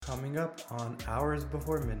Coming up on Hours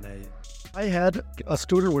Before Midnight. I had a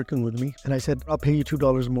student working with me, and I said, I'll pay you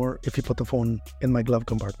 $2 more if you put the phone in my glove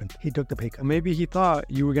compartment. He took the pay cut. Maybe he thought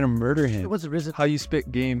you were going to murder him. It was a reason. How you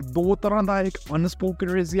spit game. Do tarah da ek unspoken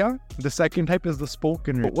riz ya. The second type is the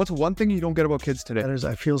spoken riz. What's one thing you don't get about kids today? That is,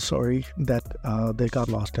 I feel sorry that they got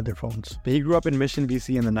lost in their phones. He grew up in Mission,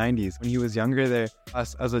 BC in the 90s. When he was younger there,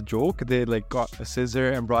 as a joke, they got a scissor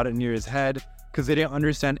and brought it near his head because they didn't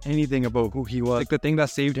understand anything about who he was. The thing that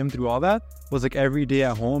saved him through all that was every day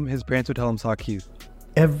at home, his parents would tell him Sakis.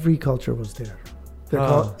 Every culture was there.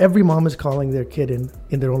 Every mom is calling their kid in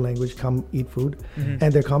their own language, come eat food. Mm-hmm.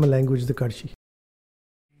 And their common language is the Karshi.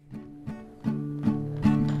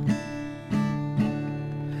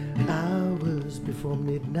 Hours before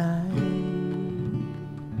midnight.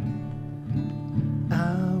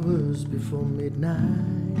 Hours before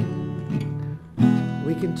midnight.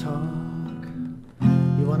 We can talk.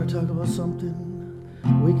 You want to talk about something?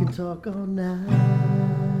 We can talk all night.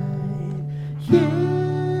 Yeah.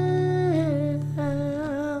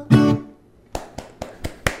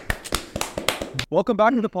 Welcome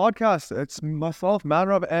back to the podcast. It's myself,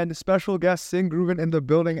 Manrab, and special guest SinghGroov'n in the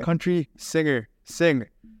building, country singer, Singh.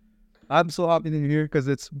 I'm so happy to be here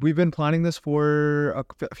because we've been planning this for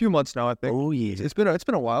a few months now, I think. Oh yeah. It's been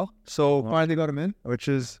a while. So finally got him in, which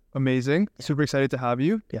is amazing. Super excited to have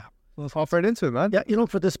you. Yeah. Let's hop right into it, man. Yeah,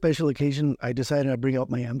 for this special occasion, I decided I'd bring out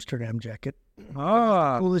my Amsterdam jacket.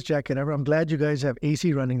 Coolest jacket ever. I'm glad you guys have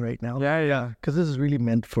AC running right now. Yeah. Because this is really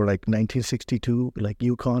meant for 1962,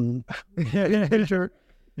 Yukon. Yeah, sure.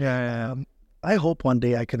 Yeah. I hope one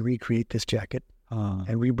day I can recreate this jacket and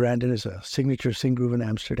rebrand it as a signature SinghGroov'n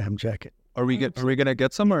Amsterdam jacket. Are we gonna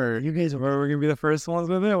get some, or you guys? Or we're gonna be the first ones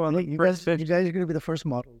with it? Well, you guys are gonna be the first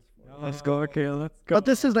models. Let's go. Okay, let's go. But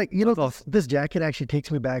this is this jacket actually takes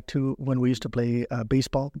me back to when we used to play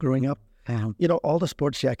baseball growing up. All the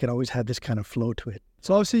sports jacket always had this kind of flow to it.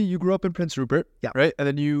 So obviously you grew up in Prince Rupert, right? And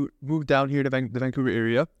then you moved down here to the Vancouver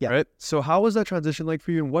area, right? So how was that transition like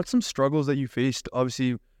for you, and what's some struggles that you faced,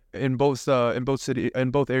 obviously, in both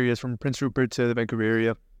areas, from Prince Rupert to the Vancouver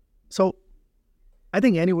area? So I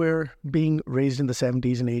think anywhere being raised in the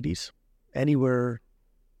 70s and 80s, anywhere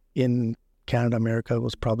in Canada, America,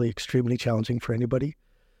 was probably extremely challenging for anybody.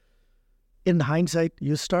 In hindsight,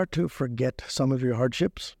 you start to forget some of your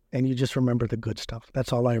hardships and you just remember the good stuff.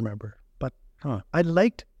 That's all I remember. But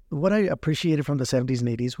what I appreciated from the 70s and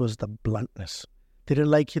 80s was the bluntness. They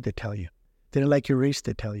didn't like you, they tell you. They didn't like your race,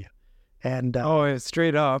 they tell you. And it's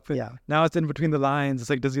straight up. Yeah. Now it's in between the lines. It's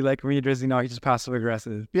like, does he like me or does he not? He's just passive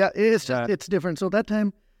aggressive. Yeah, it's different. So that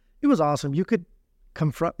time, it was awesome. You could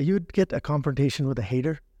you'd get a confrontation with a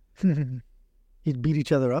hater. You'd beat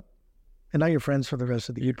each other up, and now you're friends for the rest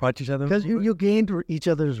of the year. You'd punch each other? Because you gained each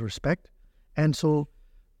other's respect. And so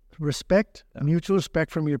mutual respect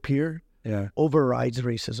from your peer overrides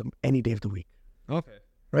racism any day of the week. Okay.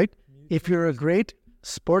 Right? If you're a great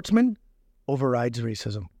sportsman, overrides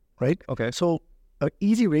racism. Right? Okay. So an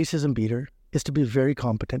easy racism beater is to be very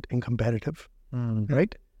competent and competitive.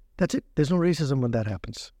 Right? That's it. There's no racism when that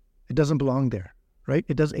happens. It doesn't belong there. Right?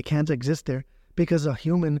 It can't exist there. Because a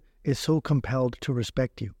human is so compelled to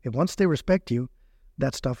respect you. If once they respect you,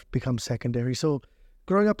 that stuff becomes secondary. So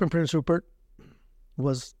growing up in Prince Rupert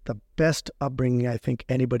was the best upbringing I think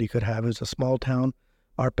anybody could have. It was a small town.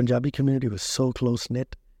 Our Punjabi community was so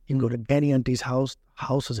close-knit. You can go to any auntie's house.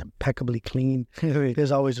 House was impeccably clean.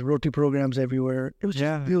 There's always roti programs everywhere. It was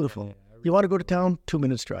just beautiful. Yeah. You want to go to town, 2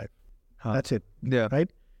 minutes drive. That's it. Yeah. Right?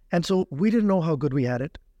 And so we didn't know how good we had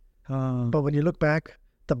it. But when you look back,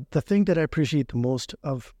 the thing that I appreciate the most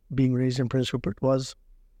of being raised in Prince Rupert was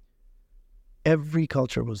every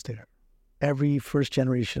culture was there. Every first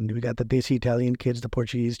generation. We got the Desi Italian kids, the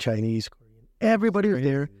Portuguese, Chinese, Korean. Everybody was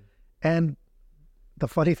there. And the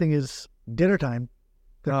funny thing is, dinner time,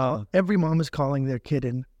 every mom is calling their kid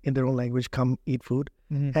in their own language, come eat food.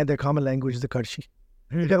 Mm-hmm. And their common language is the Karshi.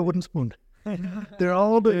 You got a wooden spoon. They're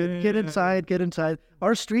all get inside.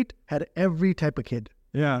 Our street had every type of kid.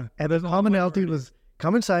 Yeah. And the commonality was,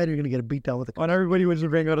 come inside or you're going to get beat down with a car. And everybody would just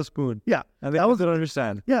bring out a spoon. Yeah. And they didn't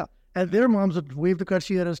understand. Yeah. And their moms would wave the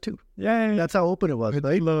Karshi at us too. Yeah. That's how open it was, it's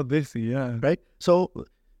right? A little dissy, yeah. Right? So,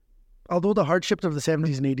 although the hardships of the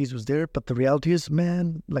 70s and 80s was there, but the reality is,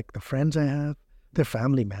 man, like the friends I have, they're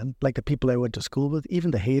family, man. Like the people I went to school with, even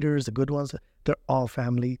the haters, the good ones, they're all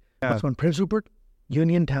family. Yeah. So in Prince Rupert,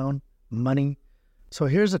 Union Town, money. So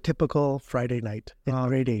here's a typical Friday night in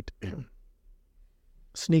grade 8.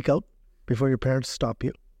 Sneak out before your parents stop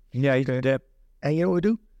you. Yeah, you dip. And you know what we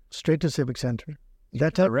do? Straight to Civic Center.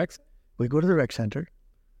 That's how we go to the rec center,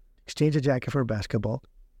 exchange a jacket for a basketball,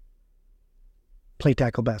 play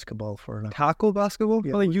tackle basketball for an hour. Tackle basketball?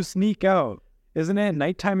 Yeah. Well, like you sneak out. Isn't it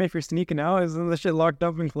nighttime if you're sneaking out? Isn't the shit locked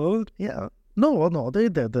up and closed? Yeah. No.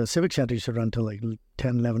 The Civic Center used to run till like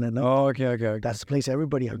 10, 11 at night. Oh, okay. That's the place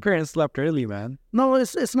everybody Your had. parents slept early, man. No,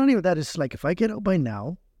 it's not even that. It's like if I get out by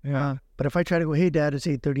now, Yeah. but if I try to go, hey, Dad, it's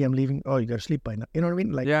 8:30, I'm leaving. Oh, you got to sleep by now. You know what I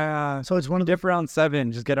mean? Like, Yeah. So it's one of the Dip around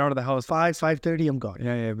 7. Just get out of the house. 5:30, I'm gone.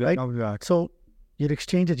 Yeah. Right? I'll be back. So you'd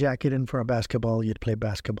exchange a jacket in for a basketball. You'd play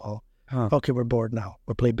basketball. Huh. Okay, we're bored now.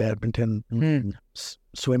 We'll play badminton,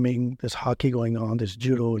 swimming. There's hockey going on. There's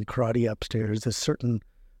judo and karate upstairs. There's certain,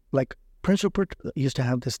 like Prince Rupert used to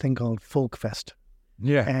have this thing called Folk Fest.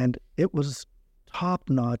 Yeah. And it was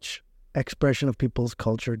top-notch expression of people's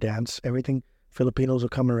culture, dance, everything. Filipinos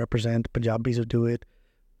would come and represent. Punjabis would do it.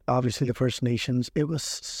 Obviously, the First Nations. It was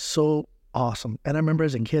so awesome. And I remember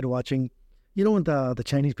as a kid watching, you know when the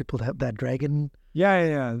Chinese people have that dragon?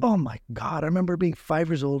 Yeah. Oh, my God. I remember being 5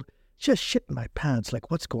 years old, just shitting my pants. Like,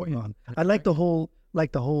 what's going on? I like the whole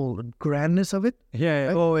grandness of it. Yeah.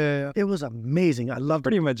 Right? Oh, yeah. It was amazing. I loved it.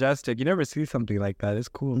 Pretty majestic. You never see something like that. It's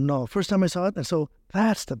cool. No, first time I saw it. And so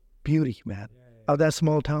that's the beauty, man, of that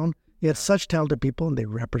small town. You had such talented people, and they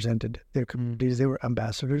represented their communities. They were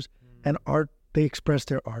ambassadors, and art, they expressed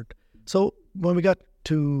their art. So when we got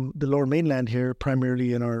to the Lower Mainland here,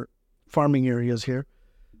 primarily in our farming areas here,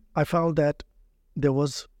 I found that there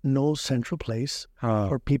was no central place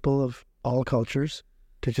for people of all cultures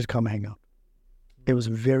to just come hang out. It was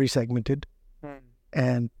very segmented,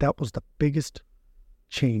 and that was the biggest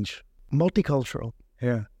change. Multicultural.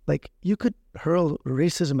 Yeah. Like, you could hurl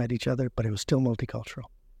racism at each other, but it was still multicultural.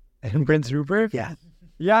 And Prince Rupert? Yeah.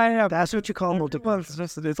 Yeah. That's what you call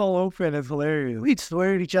multicultural. It's all open. It's hilarious. We'd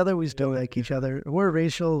swear at each other. We still like each other. We're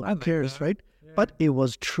racial. Who cares, right? Yeah. But it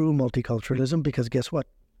was true multiculturalism because guess what?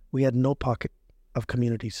 We had no pocket of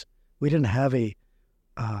communities. We didn't have a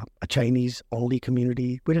Chinese-only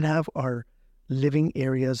community. We didn't have our living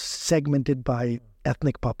areas segmented by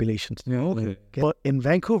ethnic populations. Yeah, okay. But in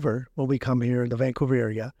Vancouver, when we come here in the Vancouver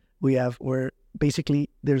area, where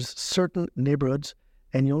basically there's certain neighborhoods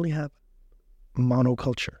and you only have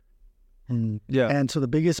monoculture. Yeah. And so the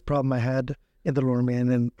biggest problem I had in the Lower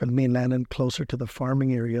Mainland and closer to the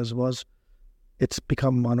farming areas was it's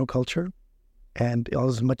become monoculture, and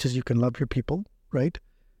as much as you can love your people, right?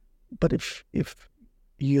 But if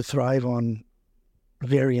you thrive on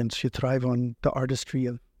variance, you thrive on the artistry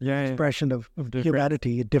of expression of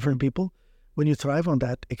humanity, different people. When you thrive on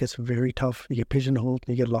that, it gets very tough. You get pigeonholed,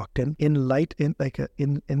 you get locked in.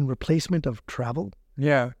 In replacement of travel,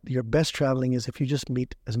 your best traveling is if you just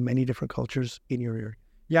meet as many different cultures in your area.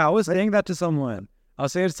 Yeah, I was saying that to someone. I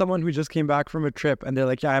was saying to someone who just came back from a trip, and they're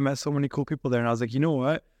like, yeah, I met so many cool people there. And I was like, you know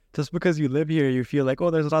what? Just because you live here, you feel like, oh,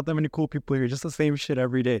 there's not that many cool people here, just the same shit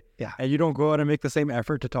every day. Yeah. And you don't go out and make the same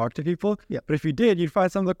effort to talk to people. Yeah. But if you did, you'd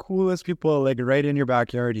find some of the coolest people like right in your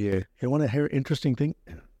backyard here. You want to hear an interesting thing?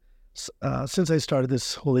 Since I started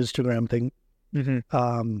this whole Instagram thing,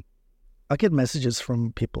 I get messages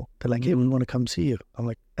from people. They're like, hey, we want to come see you. I'm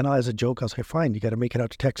like, and as a joke, I was like, fine, you got to make it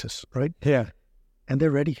out to Texas, right? Yeah. And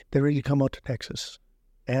they're ready. They're ready to come out to Texas.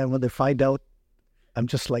 And when they find out I'm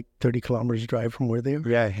just like 30 kilometers drive from where they are.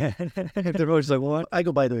 Yeah. They're always like, what? I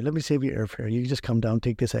go, by the way, let me save you airfare. You just come down,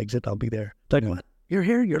 take this exit, I'll be there. Like, what? You're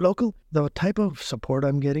here? You're local? The type of support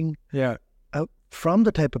I'm getting out from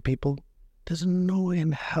the type of people, there's no way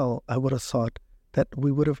in hell I would have thought that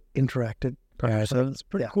we would have interacted. Yeah, so it's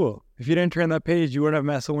pretty cool. If you didn't turn that page, you wouldn't have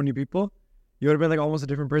met so many people. You would have been like almost a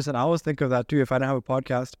different person. I always think of that too. If I didn't have a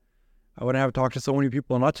podcast, I wouldn't have talked to so many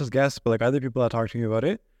people, not just guests, but like other people that talk to me about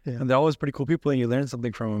it. Yeah. And they're always pretty cool people, and you learn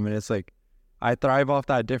something from them. And it's like, I thrive off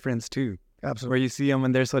that difference too. Absolutely. Where you see them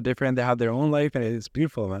and they're so different, they have their own life, and it's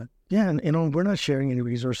beautiful, man. Yeah, and we're not sharing any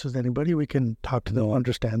resources to anybody. We can talk to them,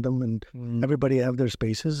 understand them, and everybody have their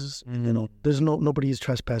spaces. There's nobody's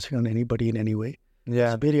trespassing on anybody in any way. Yeah.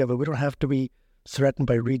 It's the beauty of it. We don't have to be threatened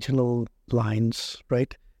by regional lines,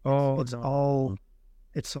 right? It's all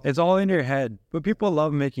in your head. But people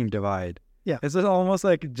love making divide. Yeah. It's almost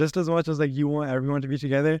like just as much as like you want everyone to be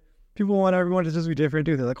together, people want everyone to just be different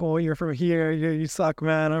too. They're like, oh, you're from here, you suck,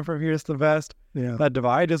 man. I'm from here, it's the best. Yeah. That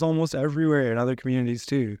divide is almost everywhere in other communities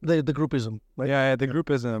too. The groupism, right? Yeah, the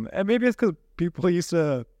groupism. And maybe it's because people used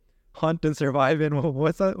to hunt and survive in,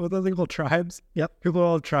 what's that thing called? Tribes? Yep. People are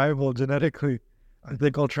all tribal genetically. They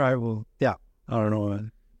call tribal. Yeah. I don't know,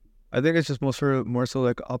 man. I think it's just more so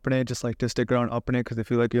like upbringing, just like to stick around upbringing because they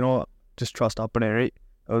feel like, just trust upbringing, right?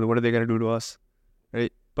 Oh, what are they going to do to us,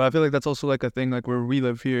 right? But I feel like that's also like a thing, like where we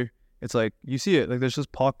live here, it's like, you see it, like there's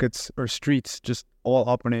just pockets or streets just all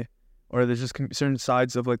upbringing, or there's just certain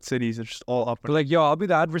sides of like cities, it's just all upbringing. Like, yo, I'll be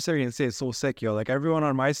the adversary and say it's so sick, yo. Like everyone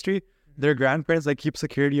on my street their grandparents like keep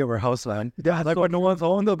security of our house, man. Yeah, Like when no one's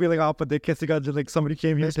home, they'll be like, oh, but they kiss each other. Like somebody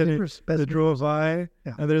came here today, they drove by,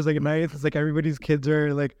 and there's like a night. It's like everybody's kids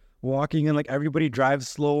are like walking, and like everybody drives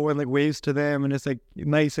slow and like waves to them, and it's like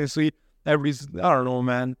nice and sweet. Everybody's, I don't know,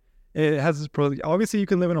 man. It has this pro. Obviously, you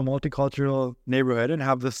can live in a multicultural neighborhood and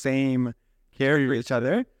have the same care for each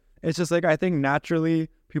other. It's just like I think naturally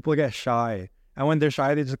people get shy, and when they're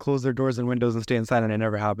shy, they just close their doors and windows and stay inside, and it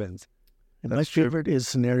never happens. And my favorite is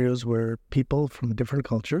scenarios where people from different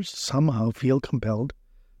cultures somehow feel compelled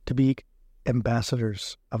to be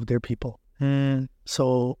ambassadors of their people.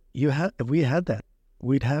 So if we had that,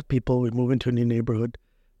 we'd have people, we'd move into a new neighborhood,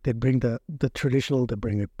 they'd bring the traditional, they'd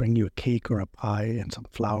bring you a cake or a pie and some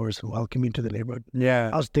flowers and welcome you to the neighborhood. Yeah.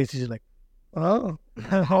 I was basically like, oh,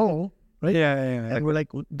 hello, right? Yeah. And we're like,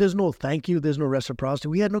 there's no thank you, there's no reciprocity.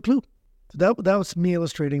 We had no clue. So that was me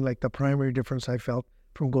illustrating like the primary difference I felt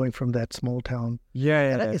from going from that small town. Yeah.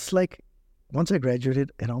 And it's like, once I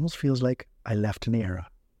graduated, it almost feels like I left an era.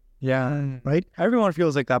 Yeah. Right? Everyone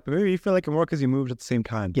feels like that, but maybe you feel like it more because you moved at the same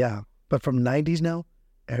time. Yeah. But from 90s now,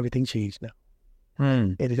 everything changed now.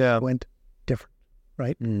 It went different,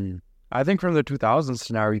 right? I think from the 2000s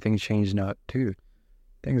to now, everything's changed now too.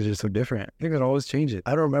 Things are just so different. I think it always changes.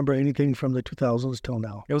 I don't remember anything from the 2000s till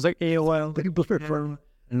now. It was like AOL.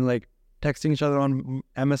 And like texting each other on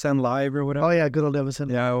MSN Live or whatever. Oh yeah, good old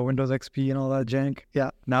MSN. Yeah, Windows XP and all that jank.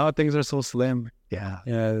 Yeah. Now things are so slim. Yeah.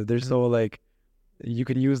 Yeah, they're so like, you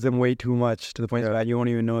could use them way too much to the point that you won't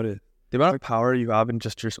even notice. The amount of power you have in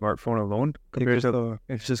just your smartphone alone compared to,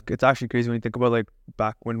 it's actually crazy when you think about like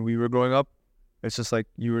back when we were growing up. It's just like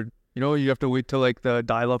you have to wait till like the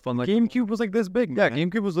dial-up on like GameCube was like this big. Yeah, man.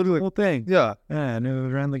 GameCube was literally The whole thing. Yeah, and it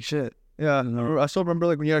ran like shit. Yeah, I still remember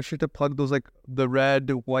like when you actually had to plug those like the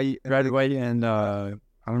red, white, and I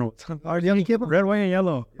don't know what's RCA cable? Red, white, and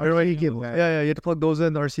yellow. RCA cable. Yeah, you had to plug those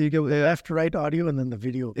in, the RCA cable. Yeah. Left, right audio, and then the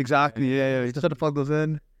video. Exactly, yeah. You just had to plug those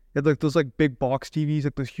in. You had like those like big box TVs,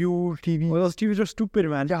 like those huge TVs. Well, those TVs are stupid,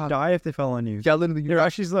 man. You'd die if they fell on you. Yeah, literally. You're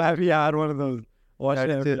actually so happy I had one of those. I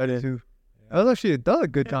did too. That was actually a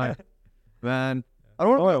good time. Man. I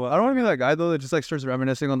don't want to be that guy though that just like starts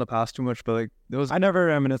reminiscing on the past too much, but like I never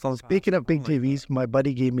reminisce on the past. Speaking of big TVs, my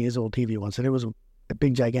buddy gave me his old TV once, and it was a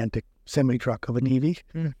big gigantic semi-truck of a TV.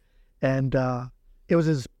 And it was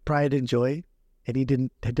his pride and joy, and he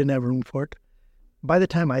didn't have room for it. By the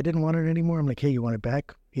time I didn't want it anymore, I'm like, hey, you want it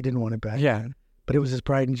back? He didn't want it back. Yeah. But it was his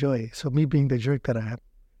pride and joy. So me being the jerk that I am,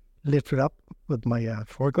 lifted up with my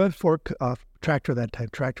tractor that time,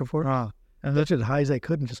 tractor fork, and lifted as high as I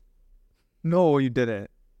could and just... No, you didn't.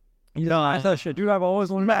 I thought shit. Dude, I've always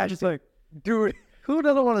wanted to smash. It's like, dude, who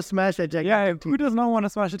doesn't want to smash that gigantic TV? Who does not want to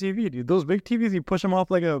smash a TV, dude? Those big TVs, you push them off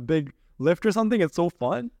like a big lift or something. It's so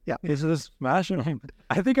fun. Yeah. It's just smashing them.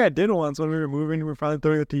 I think I did once when we were moving. We were finally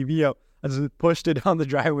throwing the TV out. I just pushed it down the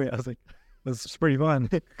driveway. I was like, this is pretty fun.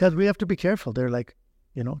 Because we have to be careful. They're like,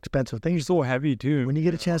 expensive things. They're so heavy, too. When you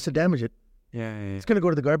get a chance to damage it, it's going to go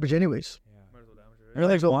to the garbage anyways. They're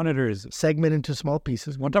like monitors. Segment into small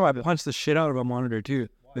pieces. One time I punched the shit out of a monitor too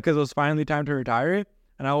because it was finally time to retire it.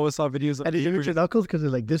 And I always saw videos of and did you hit your knuckles because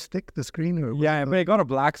it's like this thick, the screen? Or yeah, but it got a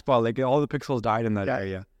black spot. Like all the pixels died in that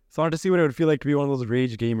area. So I wanted to see what it would feel like to be one of those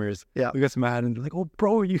rage gamers. Yeah. We got mad and like, oh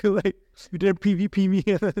bro, you did PvP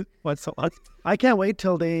me. What's so on? I can't wait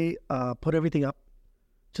till they put everything up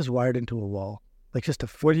just wired into a wall. Like just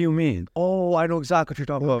what do you mean? Oh, I know exactly what you're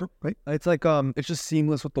talking about. Right? It's like it's just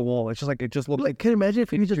seamless with the wall. It's just like it just looks like. Can you imagine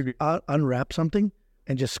if you just unwrap something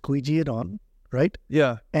and just squeegee it on, right?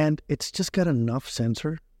 Yeah. And it's just got enough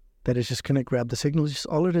sensor that it's just gonna grab the signal. Just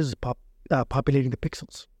all it is populating the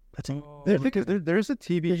pixels. That's it. There's a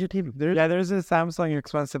TV. There's your TV. There's a Samsung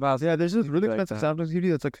expensive house. Yeah, there's this really expensive Samsung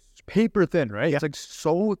TV that's like paper thin, right? Yeah. It's like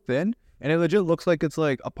so thin, and it legit looks like it's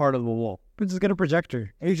like a part of the wall. But just get a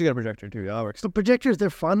projector. You should get a projector too. Yeah, that works. So projectors, they're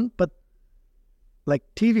fun, but like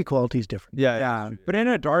TV quality is different. Yeah. But in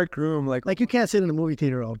a dark room, like you can't sit in a movie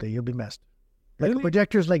theater all day. You'll be messed. Like really? a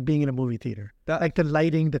projector's like being in a movie theater. Like the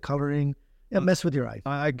lighting, the coloring, it mess with your eyes.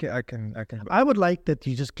 I can. I would like that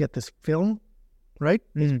you just get this film, right?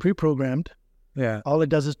 It's pre-programmed. Yeah. All it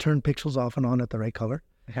does is turn pixels off and on at the right color.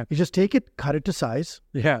 Yeah. You just take it, cut it to size.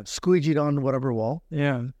 Yeah. Squeegee it on whatever wall.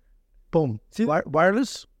 Yeah. Boom. See,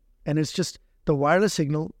 wireless. And it's just the wireless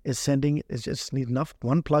signal is sending, it just needs enough,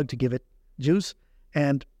 one plug to give it juice,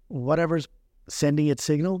 and whatever's sending its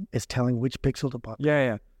signal is telling which pixel to pop.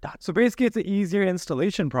 Yeah. So basically, it's an easier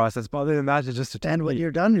installation process, but other than that, it's just a And when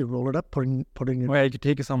you're done, you roll it up, putting it. Well, you could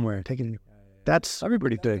take it somewhere. Take it anywhere. That'd be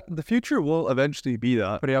pretty thick. The future will eventually be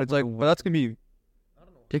that. But it's like, well, that's gonna be.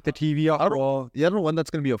 Take the TV off the wall. Yeah, I don't know when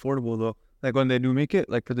that's gonna be affordable though. Like when they do make it,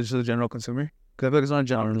 like for the general consumer. Because I feel like it's not a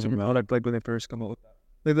general consumer product like when they first come out with that.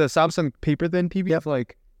 Like the Samsung paper thin TV have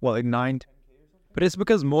like, what, like 9, 10K or something? But it's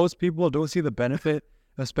because most people don't see the benefit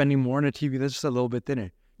of spending more on a TV that's just a little bit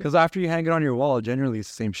thinner. Because after you hang it on your wall, generally it's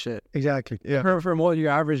the same shit. Exactly. Yeah. For your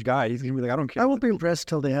average guy, he's going to be like, I don't care. I won't be impressed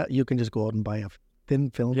till you can just go out and buy a thin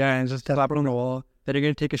film. Yeah, and just slap it on the wall. Then you're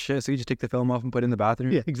going to take a shit, so you just take the film off and put it in the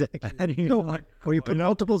bathroom. Yeah, exactly. And you know what? Or you put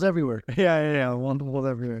multiples everywhere. Yeah. Multiples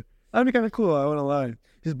everywhere. That'd be kind of cool. I wouldn't lie.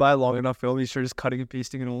 Just buy a long enough film, you start just cutting and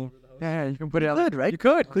pasting it all over the house. Yeah, you can put it out. You could, right? You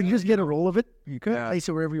could. Could you just get a roll of it? You could. Place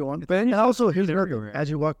it wherever you want. But then you also, here's another thing. everywhere. As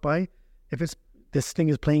you walk by, if this thing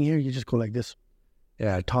is playing here, you just go like this.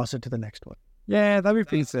 Yeah. Toss it to the next one. Yeah, that'd be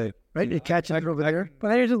pretty sick. Right? You catch it over there. But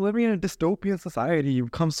then you're just living in a dystopian society.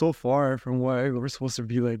 You've come so far from what we're supposed to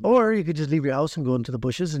be like. Or you could just leave your house and go into the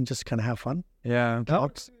bushes and just kind of have fun. Yeah.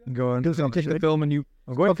 Talk. Go and Do something. The film and you...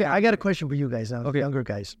 Okay, I got a question for you guys now. Okay. Younger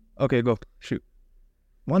guys. Okay, go. Shoot.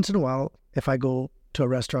 Once in a while, if I go to a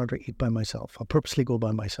restaurant or eat by myself, I'll purposely go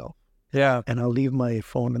by myself. Yeah. And I'll leave my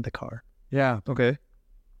phone in the car. Yeah. Okay.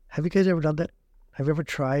 Have you guys ever done that? Have you ever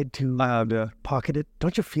tried to I have, yeah. pocket it?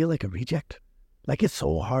 Don't you feel like a reject? Like it's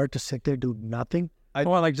so hard to sit there, do nothing, I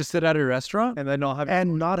want like just sit at a restaurant. And then not have...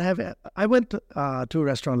 and not have it. I went to a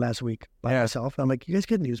restaurant last week by Yeah. myself. I'm like, you guys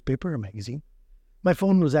get a newspaper or magazine? My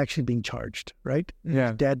phone was actually being charged, right?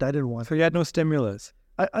 Yeah. Dad, I didn't want So it. you had no stimulus.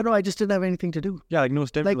 I know, I just didn't have anything to do. Yeah, like no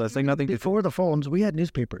stimulus, like nothing to do. Before the phones, we had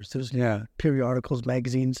newspapers. There was Yeah. periodicals,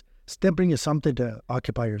 magazines. Still bring you something to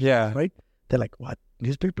occupy yourself, Yeah. right? They're like, what?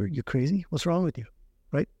 Newspaper? You crazy? What's wrong with you?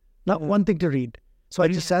 Right? Not Yeah. one thing to read. So I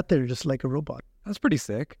just sat there just like a robot. That's pretty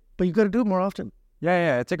sick. But you got to do it more often.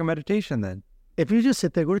 Yeah. It's like a meditation then. If you just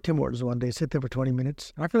sit there, go to Tim Hortons one day, sit there for 20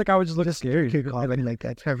 minutes. I feel like I would just look scary. Coffee like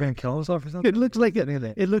that. Everyone kill himself or something. It looks like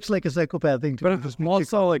it looks like a psychopath thing to But if it's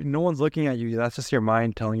also like no one's looking at you, that's just your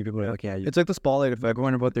mind telling you people are looking at you. It's like the spotlight effect. Like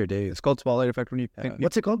going about their days. It's called spotlight effect when you think...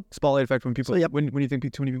 What's it called? Spotlight effect when people... So, yep. when you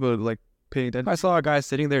think too many people are like paying attention. If I saw a guy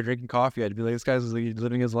sitting there drinking coffee, I'd be like, this guy's like,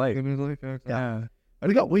 living his life. Yeah.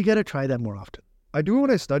 We got to try that more often. I do it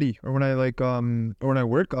when I study or when I or when I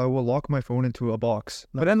work. I will lock my phone into a box.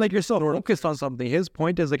 But then like you're so focused on something. His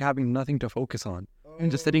point is like having nothing to focus on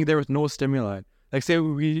and just sitting there with no stimuli. Like say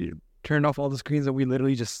we turned off all the screens and we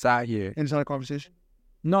literally just sat here. And it's not a conversation.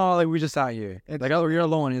 No, like we just sat here. It's- Like you're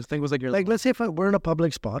alone. His thing was like you're Like, let's say if we're in a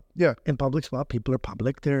public spot. Yeah. In public spot, people are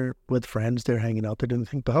public. They're with friends. They're hanging out. They're doing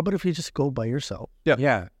things. But how about if you just go by yourself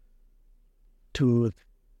yeah. to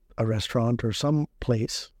a restaurant or some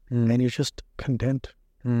place and you're just content,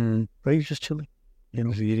 right? You're just chilling. You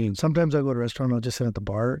know, Eating. sometimes I go to a restaurant, I'll just sit at the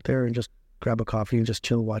bar there and just grab a coffee and just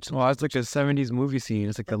chill, watch. Oh, it's like a 70s movie scene.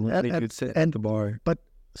 It's like the lady dude sit at the bar. But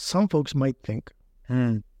some folks might think,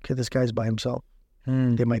 okay, this guy's by himself.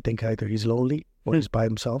 They might think either he's lonely or he's by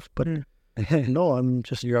himself. But no, I'm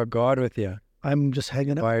just You got God with you. I'm just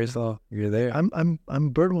hanging out. By yourself. You're there. I'm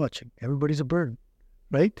bird watching. Everybody's a bird,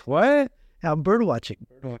 right? What? Yeah, I'm bird watching.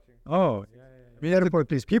 Oh. Metaphor,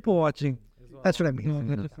 please. People watching. That's what I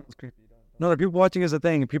mean. No, the people watching is a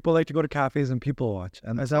thing. People like to go to cafes and people watch.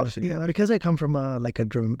 And that's obviously. Yeah, because I come from a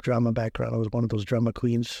drama background. I was one of those drama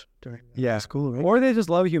queens during school, right? Or they just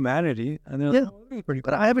love humanity. And they're like, Pretty.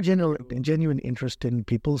 But I have a genuine interest in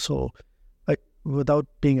people. So, without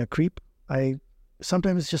being a creep,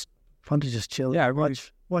 sometimes it's just fun to just chill. Yeah,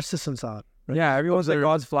 watch the sunset. Right? Yeah, everyone's like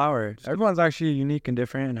God's flower. Everyone's actually unique and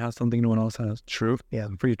different and has something no one else has. True. Yeah,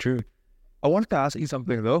 Pretty true. I wanted to ask you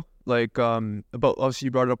something though, like about obviously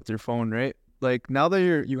you brought it up with your phone, right? Like now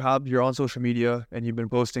that you're on social media and you've been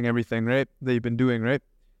posting everything, right? That you've been doing, right?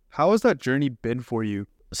 How has that journey been for you?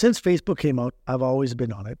 Since Facebook came out, I've always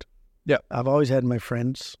been on it. Yeah, I've always had my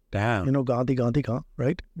friends. Damn. You know, Gandhi,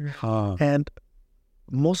 right? Huh. And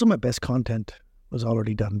most of my best content was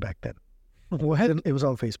already done back then. What? It was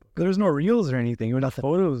on Facebook. There's no reels or anything. It was Nothing.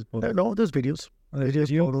 photos. No, there's videos.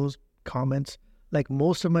 Photos, comments. Like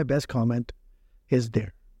most of my best comment is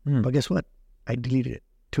there. But guess what? I deleted it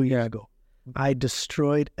 2 years ago. I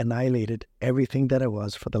annihilated everything that I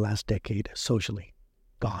was for the last decade socially.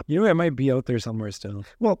 Gone. You know, it might be out there somewhere still.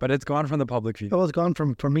 Well, but it's gone from the public view. It was gone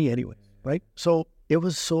from me anyway, right? So it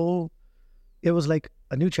was like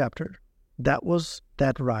a new chapter. That was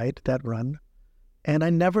that ride, that run. And I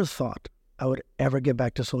never thought I would ever get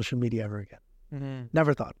back to social media ever again.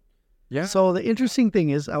 Never thought. Yeah. So the interesting thing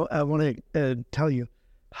is, I want to tell you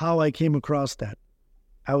how I came across that.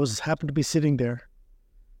 I happened to be sitting there.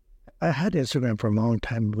 I had Instagram for a long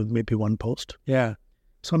time with maybe one post. Yeah.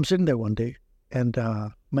 So I'm sitting there one day, and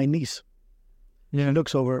my niece, she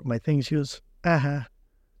looks over at my thing. She goes, Taya,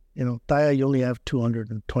 you only have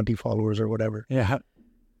 220 followers or whatever. Yeah.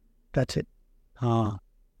 That's it. Huh.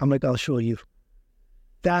 I'm like, I'll show you.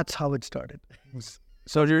 That's how it started.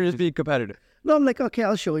 So you're just being competitive. No, I'm like, okay,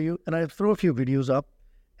 I'll show you. And I throw a few videos up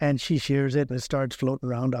and she shares it and it starts floating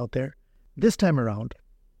around out there. This time around,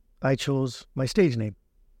 I chose my stage name,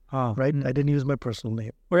 right? I didn't use my personal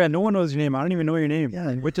name. Oh yeah, no one knows your name. I don't even know your name.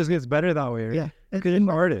 Yeah. Which just gets better that way, right? Yeah. Because you're an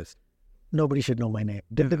artist. Nobody should know my name.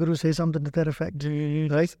 Did the Guru say something to that effect?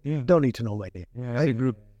 Right? Yeah. Don't need to know my name. Yeah, right?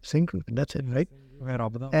 SinghGroov'n. SinghGroov'n, that's it, right? Right.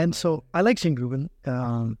 And so I like SinghGroov'n,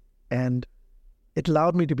 and it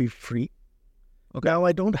allowed me to be free. Okay. Now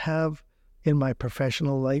I don't have, in my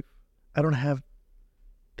professional life, I don't have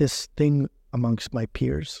this thing amongst my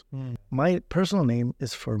peers. My personal name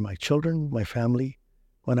is for my children, my family.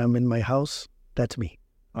 When I'm in my house, that's me.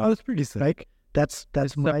 Oh, that's pretty sick. Right? That's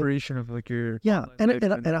my Separation of like your... Yeah, and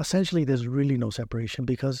essentially there's really no separation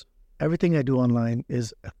because everything I do online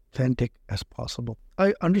is authentic as possible.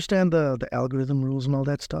 I understand the algorithm rules and all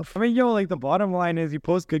that stuff. I mean, like the bottom line is you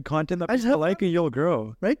post good content that people like and you'll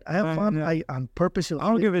grow. Right? I have fun. Yeah. I on purpose. I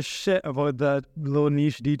don't give a shit about the little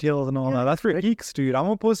niche details and all that. That's for geeks, dude. I'm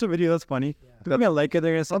gonna post a video that's funny. They're gonna like it.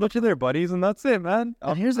 They're gonna send it to their buddies, and that's it, man.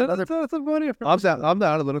 And here's another. That's a funny. I'm the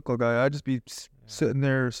analytical guy. I just be sitting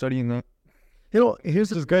there studying that.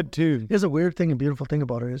 Here's is good too. Here's a weird thing and beautiful thing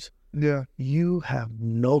about it is, you have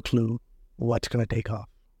no clue what's gonna take off.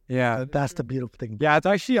 Yeah, that's the beautiful thing. Yeah, it's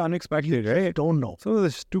actually unexpected, right? Don't know. Some of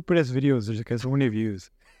the stupidest videos just get so many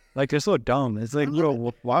views. Like they're so dumb. It's like,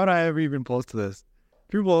 bro, why would I ever even post to this?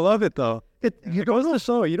 People love it though. It goes to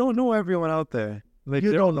show you don't know everyone out there. Like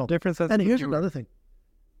you don't know. Different sense. And here's another thing.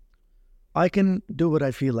 I can do what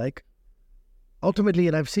I feel like. Ultimately,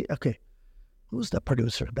 and I've seen. Okay, who's that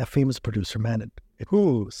producer? That famous producer, man.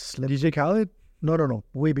 Who? DJ Khaled? No.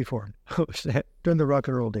 Way before him. Oh shit. During the rock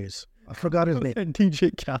and roll days. I forgot his name.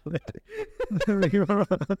 DJ Khaled.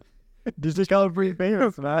 DJ Khaled pretty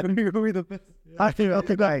famous, man. I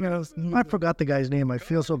forgot the guy's name. I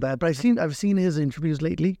feel so bad. But I've seen his interviews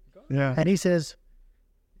lately. Yeah. And he says,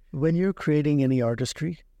 when you're creating any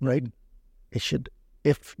artistry, right, it should,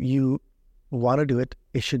 if you want to do it,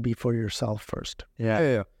 it should be for yourself first.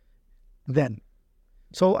 Yeah. Then.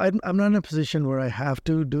 So I'm not in a position where I have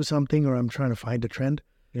to do something or I'm trying to find a trend.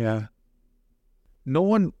 Yeah. No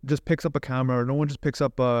one just picks up a camera or no one just picks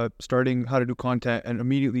up starting how to do content and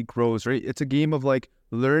immediately grows, right? It's a game of like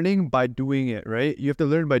learning by doing it, right? You have to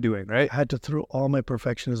learn by doing, right? I had to throw all my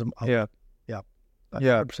perfectionism out. Yeah.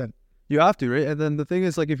 100%. You have to, right? And then the thing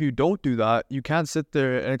is, like, if you don't do that, you can't sit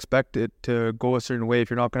there and expect it to go a certain way if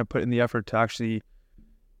you're not going to put in the effort to actually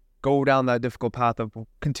go down that difficult path of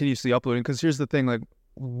continuously uploading. Because here's the thing, like,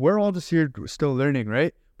 we're all just here still learning,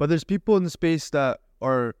 right? But there's people in the space that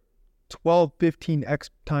are 12, 15x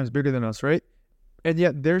times bigger than us, right? And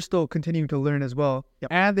yet they're still continuing to learn as well.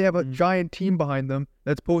 Yep. And they have a giant team behind them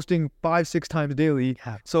that's posting 5-6 times daily.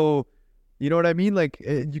 Yeah. So, you know what I mean? Like,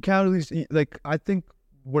 you can't really, like, I think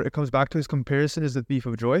what it comes back to is comparison is the thief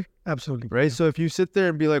of joy. Absolutely. Right? Yeah. So if you sit there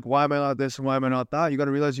and be like, why am I not this and why am I not that? You got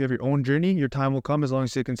to realize you have your own journey. Your time will come as long as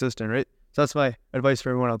you stay consistent, right? So that's my advice for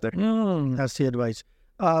everyone out there. That's the advice.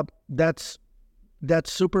 That's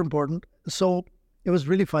super important. So it was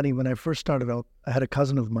really funny when I first started out. I had a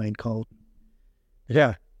cousin of mine called.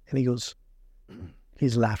 Yeah. And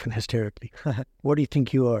he's laughing hysterically. What do you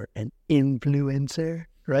think you are? An influencer?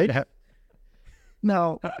 Right? Yeah.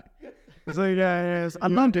 Now, so yes,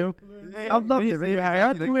 I'm not doing. I'm not doing.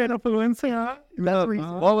 An influencer.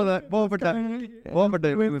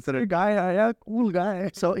 Cool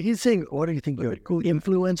guy. So he's saying, what do you think you're? Cool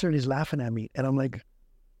influencer? And he's laughing at me. And I'm like,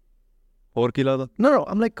 no,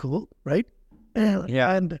 I'm like, cool, right?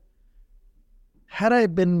 Yeah. And had I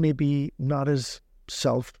been maybe not as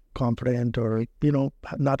self-confident or,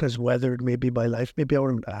 not as weathered maybe by life, maybe I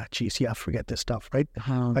would have, forget this stuff, right?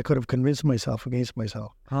 I could have convinced myself against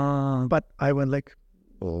myself. But I went like,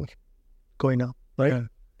 going now, right? Yeah.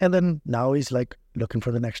 And then now he's like looking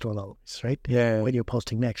for the next one always, right? Yeah. When you're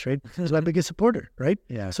posting next, right? He's my biggest supporter, right?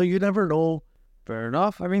 Yeah. So you never know. Fair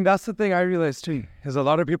enough. I mean, that's the thing I realized too. Is a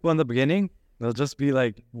lot of people in the beginning, they'll just be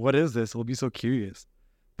like, what is this? They'll be so curious.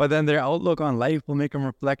 But then their outlook on life will make them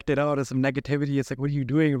reflect it out as some negativity. It's like, what are you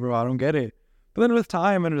doing, bro? I don't get it. But then with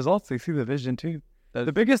time and results, they see the vision too.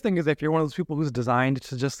 The biggest thing is if you're one of those people who's designed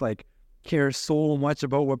to just like care so much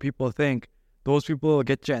about what people think, those people will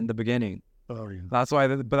get you in the beginning. Oh, yeah. That's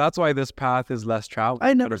why this path is less traveled.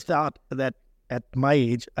 I never thought that at my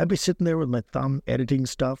age, I'd be sitting there with my thumb editing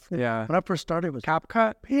stuff. Yeah. When I first started, it was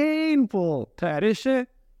CapCut. painful To edit shit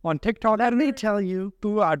on TikTok. Let me tell you.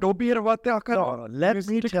 Don't be about that. No, let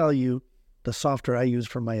me tell you the software I use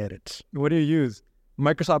for my edits. What do you use?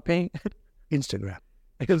 Microsoft Paint? Instagram.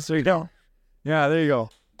 Instagram. Yeah, there you go.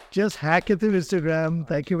 Just hack it through Instagram.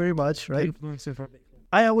 Thank you very much, right?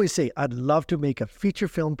 I always say I'd love to make a feature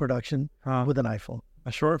film production with an iPhone.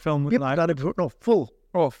 A short film with an iPhone? No, full.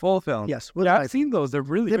 Oh, full film. Yes. Yeah, I've seen those. They're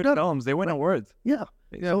really good films. They win awards. Yeah.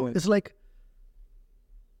 So it's like,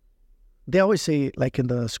 they always say, like in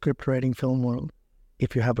the script writing film world,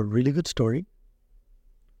 if you have a really good story,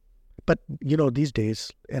 but you know, these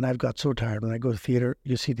days, and I've got so tired when I go to theater,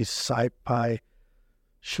 you see these sci-fi,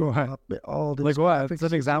 all this. Like what? It's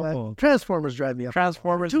an example. Transformers drive me up.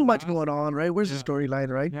 Transformers. Too much going on, right? Where's the storyline,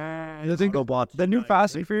 right? Yeah. The new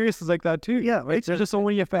Fast and Furious is like that too. Yeah, right. There's just so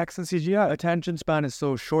many effects and CGI. Attention span is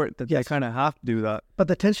so short that they kind of have to do that. But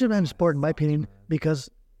the attention span is important, in my opinion, because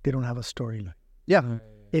they don't have a storyline. Yeah.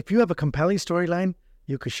 If you have a compelling storyline,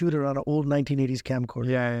 you could shoot it on an old 1980s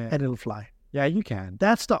camcorder and it'll fly. Yeah, you can.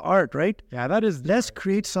 That's the art, right? Yeah, that is. Let's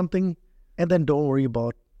create something and then don't worry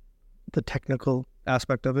about the technical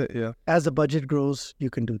aspect of it. Yeah. As the budget grows, you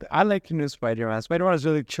can do that. I like the new Spider-Man. Spider-Man is a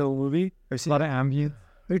really chill movie. There's a lot of ambience.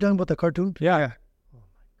 Are you talking about the cartoon? Yeah.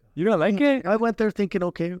 You don't like it? I went there thinking,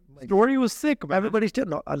 okay. Story was sick, man. Everybody's still,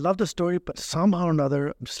 no, I love the story, but somehow or another,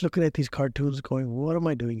 I'm just looking at these cartoons going, what am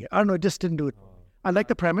I doing here? I don't know, it just didn't do it. I like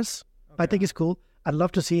the premise. I think it's cool. I'd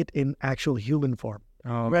love to see it in actual human form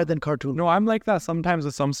rather than cartoon. No, I'm like that sometimes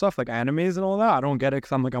with some stuff, like animes and all that. I don't get it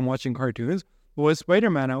because I'm watching cartoons. But with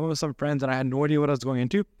Spider-Man, I went with some friends and I had no idea what I was going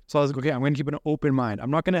into. So I was like, okay, I'm going to keep an open mind. I'm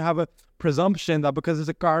not going to have a presumption that because it's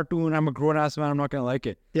a cartoon, I'm a grown-ass man, I'm not going to like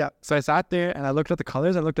it. Yeah. So I sat there and I looked at the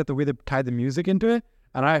colors, I looked at the way they tied the music into it,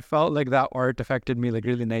 and I felt like that art affected me like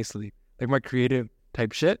really nicely. Like my creative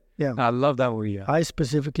type shit. Yeah. And I love that movie. Yeah. I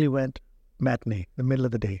specifically went matinee, the middle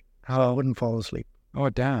of the day. So I wouldn't fall asleep. Oh,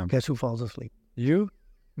 damn. Guess who falls asleep? You?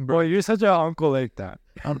 Boy, you're such an uncle like that.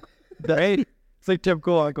 Right? It's like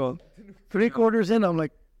typical uncle. 3/4 in, I'm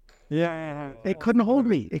like, it couldn't hold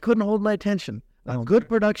me. It couldn't hold my attention. A good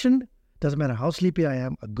production, doesn't matter how sleepy I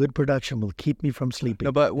am, a good production will keep me from sleeping.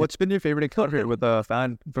 No, but what's been your favorite encounter with a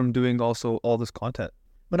fan from doing also all this content?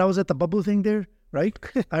 When I was at the bubble thing there, right?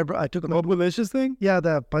 I took a Bubblicious thing? Yeah,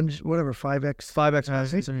 the punch, whatever, 5X.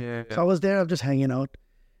 5X. So I was there, I'm just hanging out,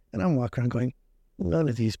 and I'm walking around going, none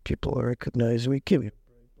of these people recognize me. Give me,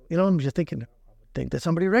 I'm just thinking, that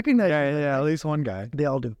somebody recognizes me. Yeah, at least one guy. They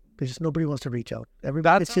all do. There's just nobody wants to reach out.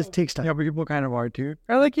 Everybody, it just takes time. Yeah, but people kind of are too.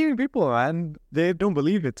 I like hearing people, man. They don't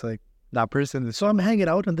believe it's like that person. So I'm hanging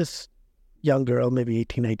out, and this young girl, maybe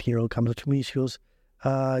 18, 19-year-old, comes up to me. She goes,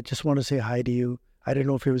 just want to say hi to you. I didn't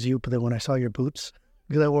know if it was you, but then when I saw your boots,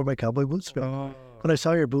 because I wore my cowboy boots, when I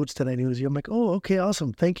saw your boots, then I knew it was you. I'm like, oh, okay,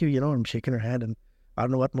 awesome. Thank you. I'm shaking her hand, and I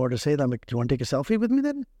don't know what more to say. I'm like, do you want to take a selfie with me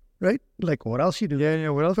then? Right? Like, what else you do? Yeah.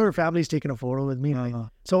 What else? Her family's taking a photo with me.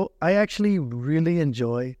 So I actually really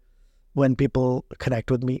enjoy when people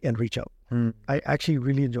connect with me and reach out. I actually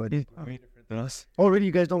really enjoyed it. Oh, really?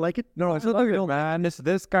 You guys don't like it? No, it's not like, man, it's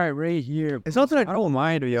this guy right here. It's not that I don't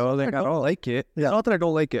mind, yo. Like, I don't like it. Yeah. It's not that I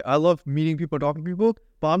don't like it. I love meeting people, talking to people,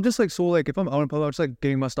 but I'm just like, so like, if I'm out in public, I'm just like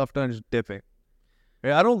getting my stuff done and just dipping.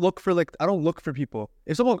 Yeah, I don't look for people.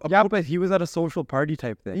 If someone, but he was at a social party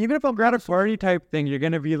type thing. Even if I'm at a party type thing, you're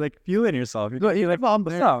gonna be like feeling yourself. You're even if I'm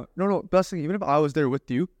there, no, best thing, even if I was there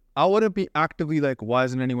with you, I wouldn't be actively like, why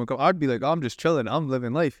isn't anyone coming? I'd be like, I'm just chilling. I'm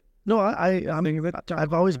living life. No,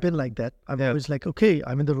 I've always been like that. I'm always like, okay,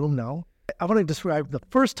 I'm in the room now. I want to describe the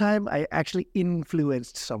first time I actually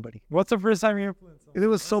influenced somebody. What's the first time you influenced somebody? It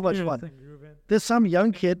was so much fun. There's some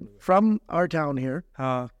young kid from our town here.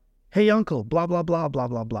 Hey, uncle, blah, blah, blah, blah,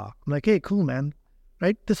 blah, blah. I'm like, hey, cool, man.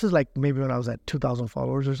 Right? This is like maybe when I was at 2,000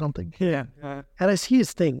 followers or something. Yeah. And I see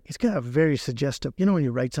his thing. He's got a very suggestive, when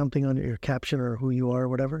you write something on your caption or who you are or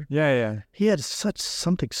whatever. Yeah. He had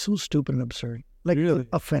something so stupid and absurd. Like really?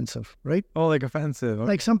 Offensive, right? Oh, like offensive. Okay.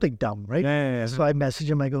 Like something dumb, right? Yeah. So I message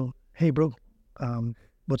him. I go, hey, bro,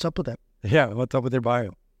 what's up with that? Yeah, what's up with your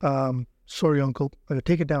bio? Sorry, uncle. I go,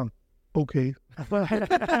 take it down. Okay.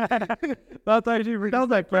 That's actually pretty. Sounds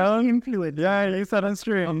like influence. Yeah, you said on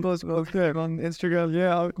stream. On Instagram.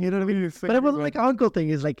 Yeah, you know what I mean. But it wasn't like an uncle thing.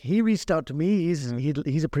 It's like he reached out to me.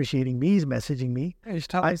 He's appreciating me. He's messaging me. Hey, just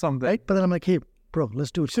tell me something. Right? But then I'm like, hey, bro, let's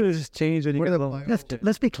do it. Should have just changed when you get the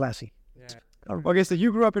Let's be classy. Yeah. Okay, so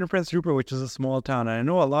you grew up in Prince Rupert, which is a small town, and I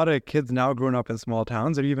know a lot of kids now growing up in small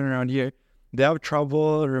towns, or even around here, they have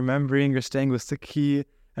trouble remembering or staying with Sikhi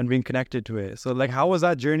and being connected to it. So, like, how was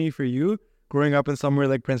that journey for you? Growing up in somewhere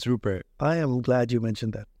like Prince Rupert. I am glad you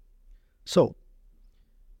mentioned that. So,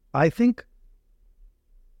 I think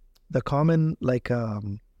the common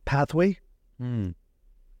pathway,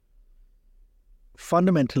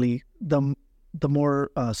 fundamentally, the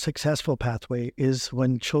more successful pathway is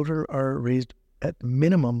when children are raised at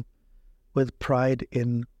minimum with pride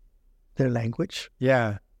in their language.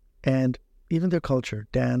 Yeah. And even their culture,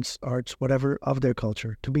 dance, arts, whatever of their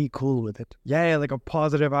culture, to be cool with it. Yeah, like a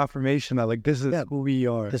positive affirmation that like this is who we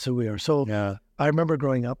are. This is who we are. So I remember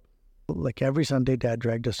growing up, like every Sunday, Dad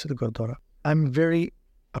dragged us to the Gurdwara. I'm very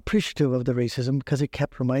appreciative of the racism because it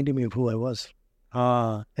kept reminding me of who I was.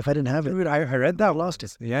 If I didn't have it, dude, I read that. I lost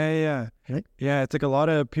it. Yeah. Right? Yeah, it's like a lot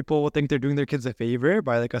of people will think they're doing their kids a favor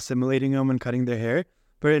by like assimilating them and cutting their hair.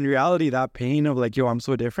 But in reality, that pain of like, yo, I'm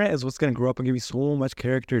so different is what's going to grow up and give you so much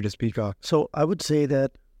character to speak of. So I would say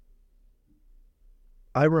that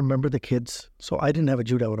I remember the kids. So I didn't have a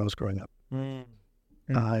Judah when I was growing up.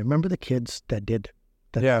 I remember the kids that did,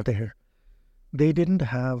 that cut their hair. They didn't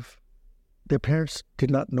have, their parents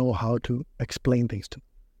did not know how to explain things to them.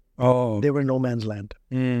 Oh. They were no man's land.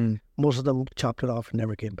 Most of them chopped it off and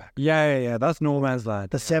never came back. Yeah. That's no man's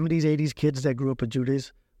land. The 70s, 80s kids that grew up with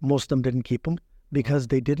Judays, most of them didn't keep them because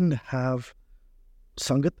they didn't have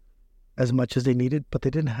Sangat as much as they needed, but they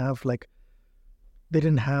didn't have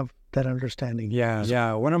that understanding.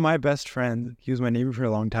 Yeah. One of my best friends, he was my neighbor for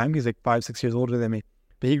a long time. He's like 5-6 years older than me.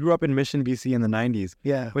 But he grew up in Mission, BC in the 90s.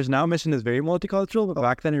 Yeah. Which now Mission is very multicultural, but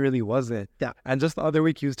back then it really wasn't. Yeah. And just the other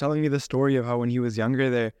week, he was telling me the story of how when he was younger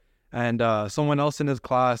there, and someone else in his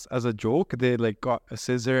class, as a joke, they like got a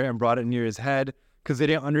scissor and brought it near his head because they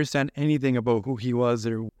didn't understand anything about who he was.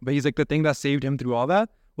 But he's like, the thing that saved him through all that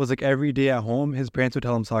was like every day at home, his parents would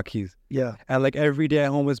tell him Sakis. Yeah. And like every day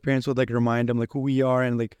at home, his parents would like remind him like who we are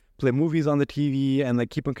and like play movies on the TV and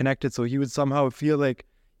like keep him connected. So he would somehow feel like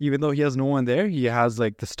even though he has no one there, he has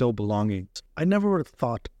like the still belonging. I never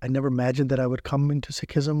imagined that I would come into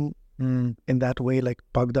Sikhism in that way, like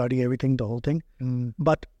Baghdadi, everything, the whole thing.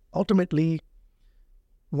 But ultimately,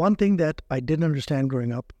 one thing that I didn't understand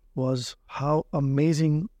growing up was how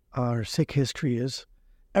amazing our Sikh history is.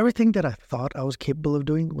 Everything that I thought I was capable of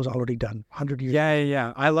doing was already done 100 years ago.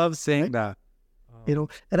 Yeah. I love saying that. You know,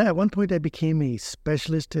 and at one point I became a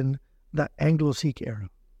specialist in the Anglo-Sikh era.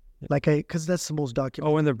 Because that's the most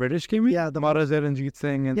documented. Oh, when the British came in? Yeah. Maharaja Ranjit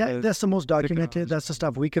Singh. And that's the most documented. That's the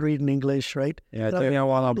stuff we can read in English, right? Yeah,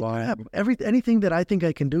 anything that I think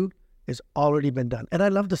I can do is already been done. And I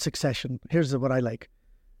love the succession. Here's what I like.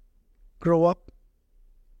 Grow up,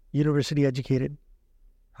 university educated,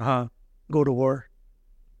 go to war,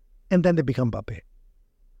 and then they become Babe.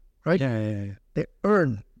 Right? Yeah. They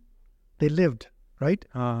earn. They lived. Right?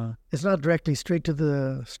 It's not directly straight to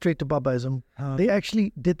Babaism. They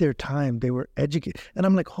actually did their time. They were educated. And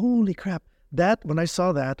I'm like, holy crap. When I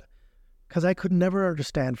saw that, because I could never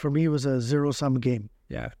understand. For me, it was a zero-sum game.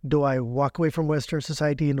 Yeah. Do I walk away from Western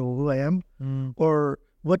society and know who I am? Or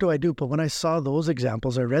what do I do? But when I saw those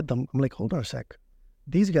examples, I read them. I'm like, hold on a sec.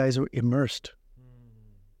 These guys were immersed.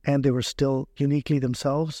 And they were still uniquely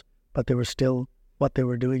themselves, but they were still what they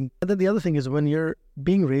were doing. And then the other thing is when you're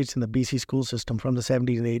being raised in the BC school system from the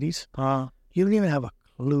 70s and 80s, you don't even have a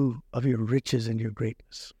clue of your riches and your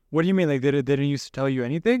greatness. What do you mean? Like, they didn't used to tell you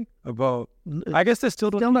anything about... I guess they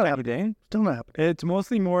still don't not happening. Still not happening. It's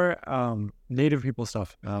mostly more Native people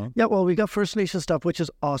stuff. Yeah, well, we got First Nation stuff, which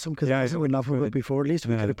is awesome because there wasn't enough of it before. At least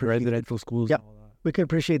we could appreciate residential schools. Yeah, we could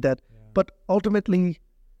appreciate that. Yeah. But ultimately,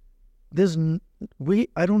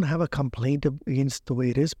 I don't have a complaint against the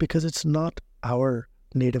way it is because it's not our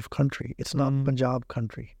native country. It's not Punjab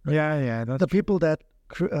country. Right? Yeah. The people that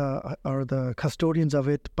are the custodians of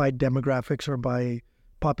it by demographics or by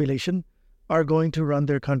population are going to run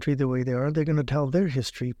their country the way they are. They're going to tell their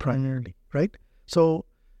history primarily, right? So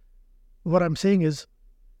what I'm saying is,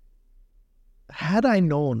 had I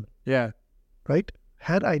known, right?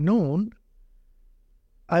 Had I known,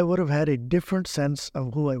 I would have had a different sense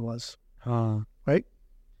of who I was, right?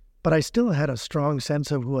 But I still had a strong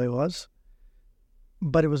sense of who I was.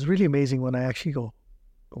 But it was really amazing when I actually go,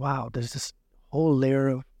 wow, there's this whole layer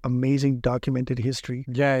of amazing documented history.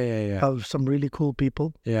 Yeah. Of some really cool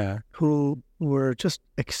people. Yeah. Who were just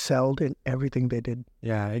excelled in everything they did.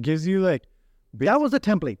 Yeah, it gives you like... That was the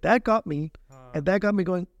template. That got me. And that got me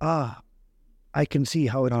going, I can see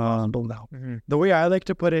how it's possible now. The way I like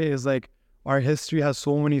to put it is like, our history has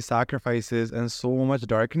so many sacrifices and so much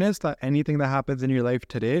darkness that anything that happens in your life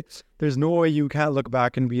today, there's no way you can't look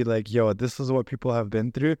back and be like, yo, this is what people have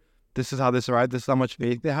been through. This is how they survived. This is how much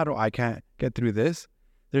faith they had. Or I can't get through this.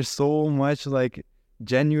 There's so much like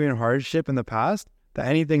genuine hardship in the past that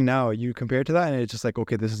anything now you compare to that and it's just like,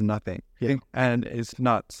 okay, this is nothing. Yeah. And it's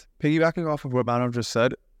nuts. Piggybacking off of what Manav just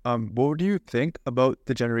said, what do you think about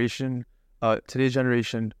the generation, today's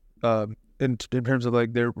generation, in terms of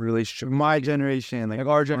like their relationship? My generation, like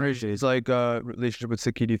our generation, it's like relationship with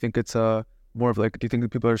Sikhi. Do you think it's more of like, do you think that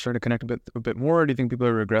people are starting to connect a bit more, or do you think people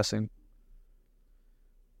are regressing?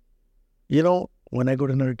 You know, when I go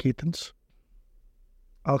to Nagar Kirtans,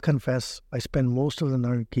 I'll confess, I spend most of the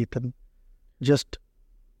Nagar Kirtan just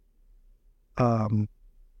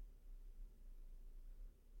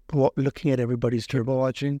looking at everybody's turban.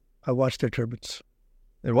 Watching. I watch their turbans.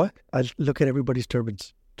 And what? I look at everybody's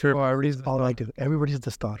turbans. Everybody's All I do. Everybody's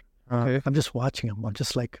the star. okay. I'm just watching them. I'm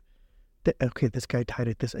just like, okay, this guy tied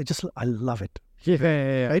it. I love it.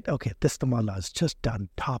 Yeah. Right? Okay, this the mala is just done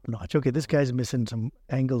top notch. Okay, this guy's missing some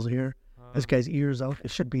angles here. This guy's ears out. It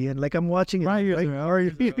should be in. Like I'm watching it. My ears are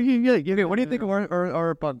out. Okay, what do you think of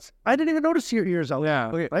our pugs? I didn't even notice your ears out. Yeah.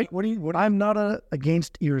 Okay, Right? I'm not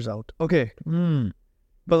against ears out. okay.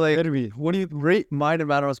 But like, what do you rate mine and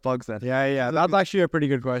Mano's pugs then? Yeah. That's actually a pretty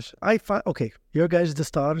good question. I find, okay, your guys are the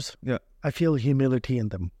stars. Yeah. I feel humility in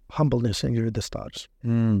them, humbleness, and you're the stars.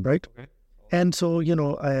 Right? Okay. And so,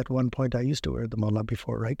 at one point I used to wear the mala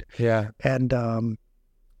before, right? Yeah. And,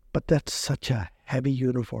 but that's such a heavy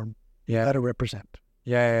uniform. Yeah. Got to represent.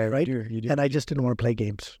 Yeah. Right? You do. And I just didn't want to play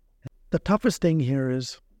games. The toughest thing here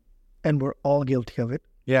is, and we're all guilty of it.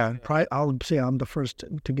 Yeah. I'll say I'm the first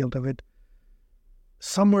to guilt of it.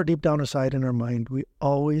 Somewhere deep down inside in our mind, we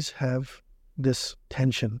always have this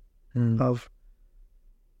tension of,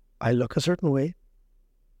 I look a certain way,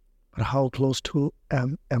 but how close to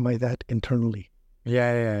am I that internally?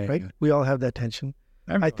 Yeah. Right? We all have that tension.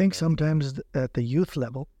 I think sometimes at the youth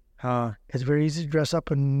level, it's very easy to dress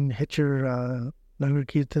up and hit your Nagar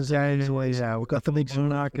Kirtans. Yeah. We got the big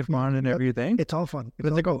Sunak and everything. It's all fun.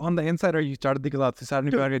 But like on the inside, are you started thinking about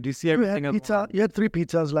do you see everything else? You had 3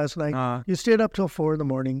 pizzas last night. You stayed up till 4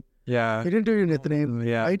 a.m. Yeah. You didn't do your Nithanem.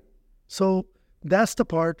 Yeah. Right? So that's the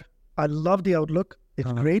part. I love the outlook.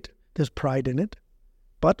 It's great. There's pride in it.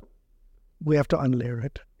 But we have to unlayer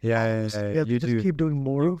it. Yeah. We have to just keep doing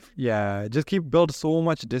more. Yeah. Just build so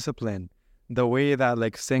much discipline. The way that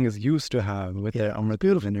like Singh is used to have with their Amrit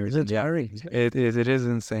beautiful. and everything. It's Yeah. inspiring. It is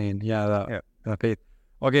insane. Yeah. That faith.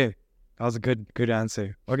 Okay. That was a good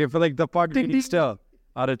answer. Okay, for like the pod rating still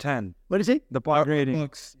out of 10. What do you say? The pod rating.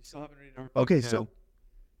 Pugs. You still haven't rated our pugs. Okay, Yeah. so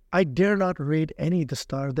I dare not rate any of the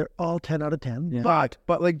stars. They're all 10 out of 10. Yeah.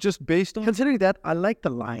 But like just based on Considering that, I like the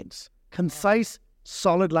lines. Concise,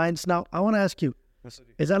 solid lines. Now, I want to ask you,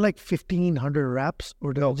 is that like 1,500 raps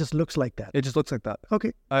or does it just looks like that? it just looks like that.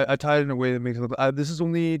 Okay. I tied it in a way that makes it look. This is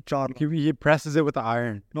only John. He presses it with the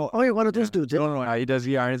iron. Oh, you're one of those dudes. No, he does.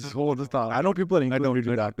 He irons his whole stuff. I know people in England who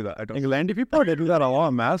do that. I don't. England people they do that a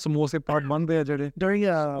lot, man. So most part Monday, During,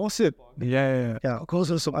 yeah.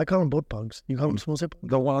 so I call them boat pugs. You call them small sip?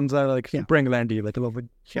 The ones that are like super Englandy, like a little bit.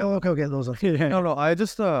 Oh, okay, those are. Yeah. No. I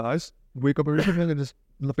just wake up every morning and just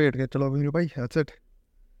look at it, get to love you. That's it.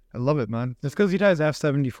 I love it, man. It's because he does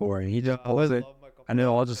F-74 and he just pulls it and it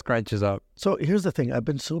all just scratches up. So here's the thing. I've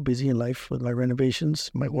been so busy in life with my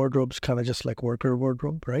renovations. My wardrobe's kind of just like worker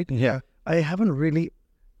wardrobe, right? Yeah. I haven't really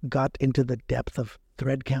got into the depth of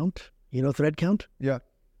thread count. You know thread count? Yeah.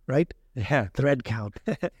 Right? Yeah. Thread count.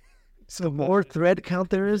 So the more thread count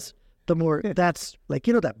there is, the more that's like,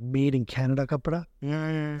 that made in Canada kapra?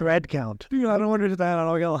 Yeah. Thread count. Dude, I don't understand. I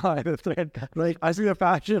don't get lie. The thread count. Right? I see the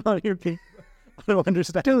fashion on your feet. I don't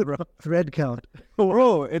understand, bro. Thread count.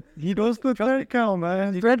 Bro, he does the thread count,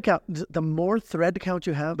 man. Thread count. The more thread count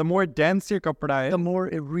you have, The more dense your kapda is, the more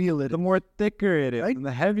real it is. the more thicker it is, Right? and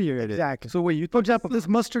the heavier it is. Exactly. So wait, For example, this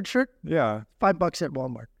mustard shirt, yeah, $5 at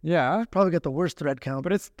Walmart. yeah, Probably got the worst thread count.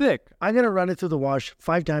 but it's thick, I'm going to run it through the wash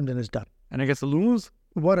 5 times and it's done. and it gets loose.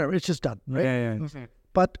 Whatever. It's just done, right? Yeah.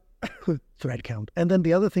 But thread count. And then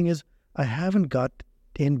the other thing is, I haven't got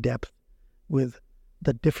in depth with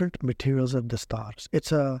the different materials of the stars.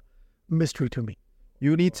 It's a mystery to me.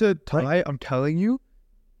 You need to tie. I'm telling you,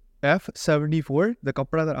 F-74, the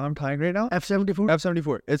kapra that I'm tying right now. F-74?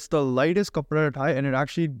 F-74. It's the lightest kapra to tie, and it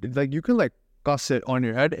actually like you can like cuss it on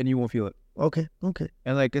your head and you won't feel it. Okay.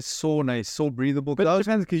 And like it's so nice, so breathable. But it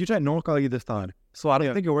depends because you tried Norcali this time, so I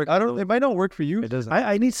don't think it works. It might not work for you. It doesn't.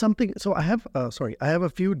 I need something. So I have, I have a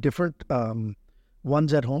few different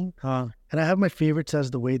ones at home. And I have my favorites as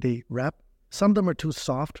the way they wrap. Some of them are too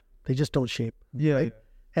soft. They just don't shape. Yeah. Right?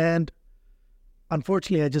 And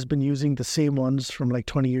unfortunately, I've just been using the same ones from like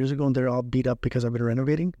 20 years ago, and they're all beat up because I've been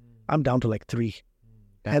renovating. I'm down to like 3.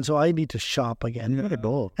 Yeah. And so I need to shop again.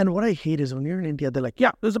 Yeah. And what I hate is when you're in India, they're like,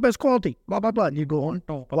 yeah, this is the best quality, blah, blah, blah. And you go on,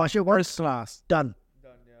 wash it once, class. done.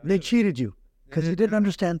 They cheated you because you didn't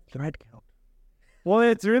understand thread count. Well,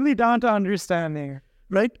 it's really down to understanding.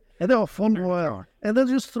 Right? And they're all fun oil. And they'll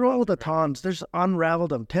just throw out the tons. They just unravel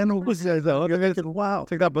them. 10 over. Wow.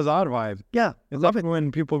 It's like that bazaar vibe. Yeah. I love it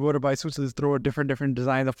when people go to buy suits, they throw different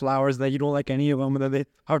designs of flowers that you don't like any of them, and then they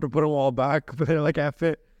have to put them all back, but they're like, F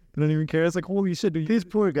it. They don't even care. It's like, holy shit, dude. These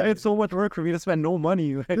poor guys. It's so much work for me to spend no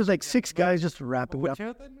money. Like, There's like 6 guys just wrapping up,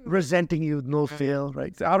 resenting you, no fail,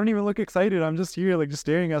 right? I don't even look excited. I'm just here, like, just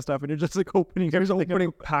staring at stuff, and you're just like opening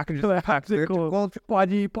packages. My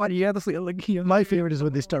favorite is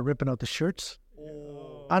when they start ripping out the shirts,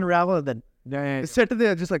 unravel, and then Set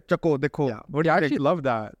there just like Chako, dekho. yeah. But I actually love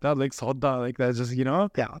that. That like sauda, like that's just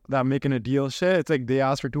that making a deal shit. It's like they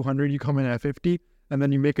ask for 200, you come in at 50, and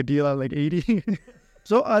then you make a deal at like 80.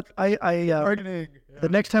 So the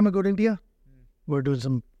next time I go to India, we're doing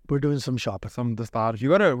some shopping. Some the start. You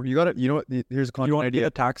gotta, you know what? Here's a content idea. A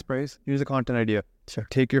tax price. Here's a content idea. Sure.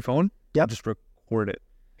 Take your phone. Yep. Just record it.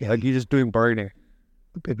 Yeah. Like you're just doing bargaining.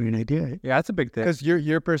 Big green idea. Eh? Yeah, that's a big thing. Because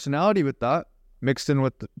your personality with that mixed in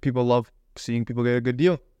with people love seeing people get a good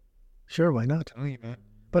deal. Sure, why not? Telling you, man.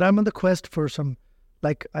 But I'm on the quest for some,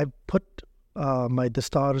 like I put the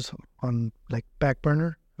stars on like back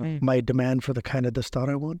burner. My demand for the kind of the star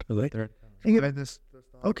I want. Okay,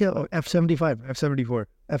 F75. F74.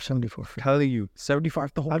 F74. Telling you.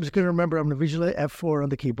 75 the whole. I'm just going to remember I'm going to visualize F4 on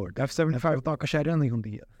the keyboard. F75 ਤਾਂ ਕਸ਼ਾਇਰਿਆਂ ਨਹੀਂ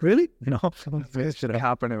ਹੁੰਦੀ ਹੈ. Really? You know? This shit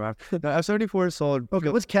happening, man. No, F74 is solid. Okay,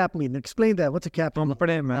 what's cap mean? Explain that. What's a cap? Pumping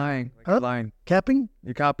it, man. Lying. Like Huh? you're lying. Capping?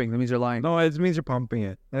 You're capping. That means you're lying. No, it means you're pumping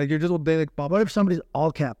it. Like you're just they like pop. What if somebody's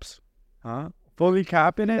all caps? Huh? Fully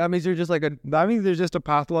capping it? That means you're just like a. That means they're just a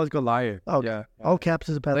pathological liar. Oh, Yeah. all caps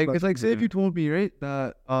is a path. Like it's like say if you told me right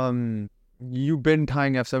that you've been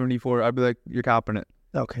tying F74, I'd be like you're capping it.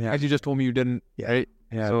 Okay. As you just told me you didn't. Yeah. Right.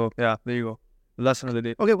 Yeah. So yeah, there you go. Lesson of the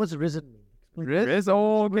day. Okay, what's risen mean? Riz?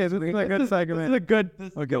 Oh, okay. This is a good segment. This is a good.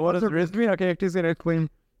 Okay, what does Riz mean? Okay, actually, going to explain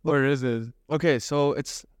what Riz is. Okay, so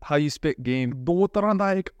it's how you spit game. ਦੋ ਤਰ੍ਹਾਂ ਦਾ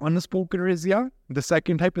ਇੱਕ unspoken Riz, yeah? The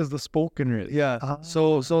second type is the spoken Riz. Yeah. So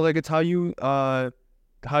like it's how you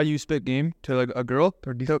spit game to like a girl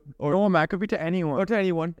Or no, man, it could be to anyone. or to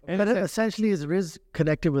anyone. But essentially, is Riz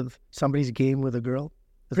connected with somebody's game with a girl?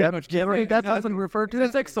 Is Pretty that, much. yeah, right, that's often referred to.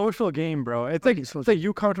 It's like social game, bro. It's like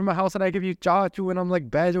you come to my house and I give you chachu and I'm like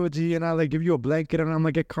bajoji and I like give you a blanket and I'm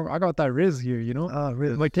like I got that Riz here, you know?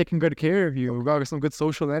 Riz. I'm like taking good care of you. We got some good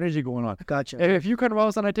social energy going on. Gotcha. If you come to my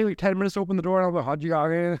house and I take like 10 minutes to open the door and I'm like, how'd you got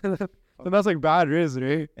in? Then that's like bad Riz,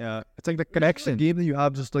 right? Yeah. It's like the The connection. game that you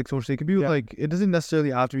have just like socially. It can be with like it doesn't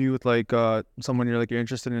necessarily have to be with like someone you're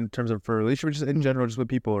interested in terms of for a relationship, just in general, just with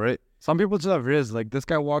people, right? Some people just have Riz. Like this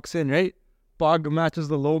guy walks in, right? Pug matches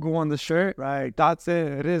the logo on the shirt. Right. That's it.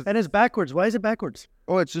 It is. And it's backwards. Why is it backwards?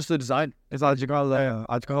 Oh, it's just a design. It's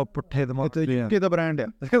ajkal putte dimaag. It's a UK the brand,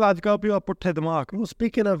 yeah. Because ajkal people putte dimaag. Well,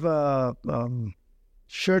 speaking of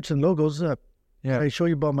shirts and logos, I show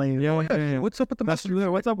you about my. Yeah. What's up with the mustard?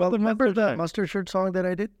 What's up with the Remember mustard? the mustard shirt song that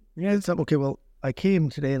I did? Yeah. Okay, well, I came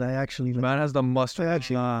today and I actually Man has the mustard.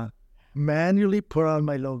 manually put on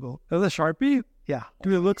my logo. That's a Sharpie? Yeah.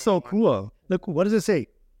 Dude, it looks so cool. Look, what does it say?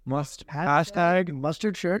 Hashtag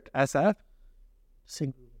mustard shirt. SF.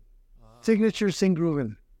 Signature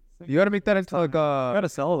SinghGroov'n. You gotta make that into like I gotta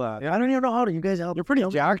sell that. I don't even know how to. You guys help. You're pretty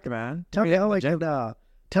jacked, man. Tell me how I can.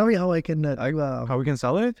 Tell me how I can. How we can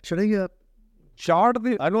sell it? Should I?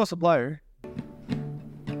 I know a supplier.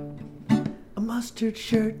 A mustard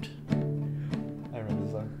shirt. I remember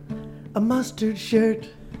this song. A mustard shirt.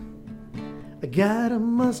 I got a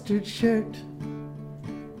mustard shirt.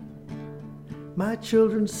 My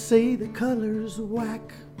children say the color's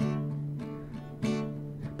whack,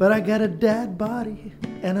 but I got a dad body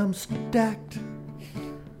and I'm stacked.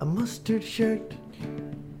 A mustard shirt.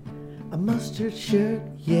 A mustard shirt,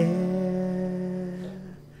 yeah.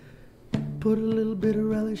 Put a little bit of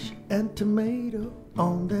relish and tomato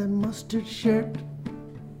on that mustard shirt.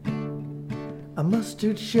 A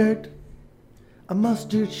mustard shirt. A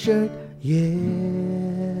mustard shirt, yeah.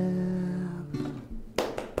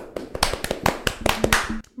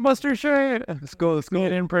 Mustard shirt. Let's go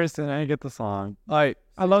it in person. I get the song. I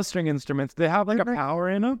love string instruments. They have like a power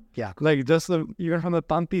in them. Yeah. Like just even from the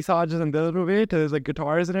tanti sajas and the other way to there's like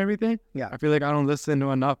guitars and everything. Yeah. I feel like I don't listen to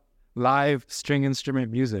enough live string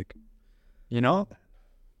instrument music. You know?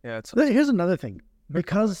 Yeah, it's Here's another thing.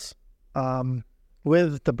 Because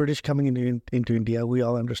with the British coming into India, we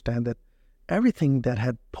all understand that everything that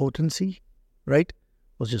had potency, right,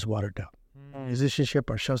 was just watered down. Musicianship,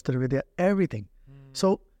 our Shastra Vidya, everything.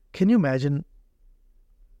 So can you imagine,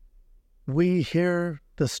 we hear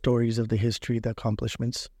the stories of the history, the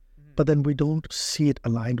accomplishments, but then we don't see it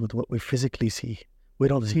aligned with what we physically see. We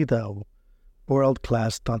don't see the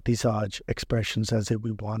world-class Tanti Saj expressions as if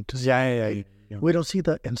we want to see. Yeah. We don't see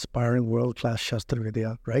the inspiring world-class Shastra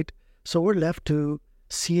Vidya, right? So we're left to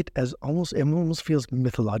see it as it almost feels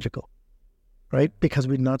mythological, right? Because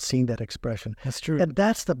we're not seeing that expression. That's true. And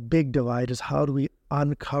that's the big divide, is how do we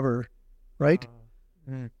uncover, right?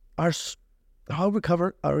 how we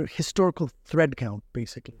cover our historical thread count,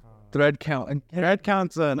 basically. Thread count. And Thread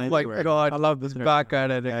counts a nice my word. God, I love this. back at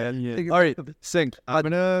it again. All right, Singh. We're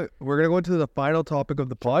gonna go into the final topic of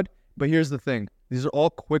the pod. But here's the thing: these are all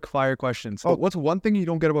quick fire questions. So what's one thing you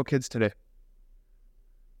don't get about kids today?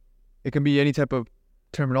 It can be any type of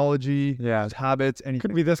terminology, habits, anything.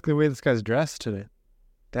 Could be the way this guy's dressed today.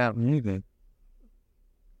 Damn, Anything.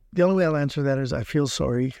 The only way I'll answer that is I feel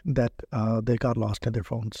sorry that they got lost in their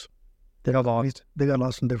phones. They got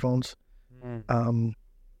lost in their phones.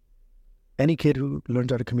 Any kid who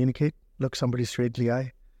learns how to communicate, look somebody straight in the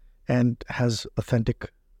eye, and has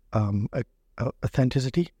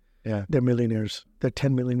authenticity, they're millionaires. They're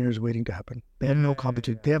 10 millionaires waiting to happen. They have no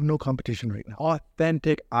competition. They have no competition right now.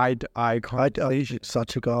 Authentic eye-to-eye conversation.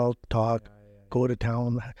 Such a call, talk, go to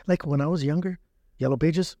town. Like when I was younger, Yellow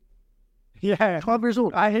Pages. Yeah. 12 years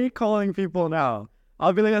old. I hate calling people now.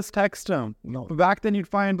 I'll be like, let's text them. No. Back then, you'd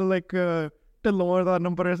find to lower that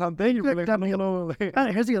number or something. You'd be like, hello.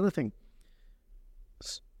 Here's the other thing.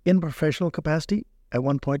 In professional capacity, at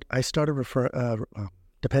one point, I started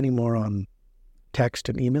depending more on text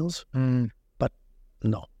and emails. But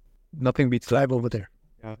no. Nothing beats Drive over there.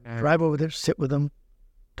 Drive over there, sit with them,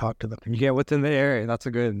 talk to them. You get what's in the air. That's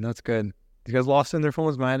good. You guys lost in their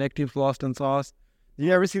phones, man. Active's lost in sauce.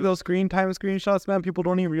 You ever see those screen time screenshots, man? People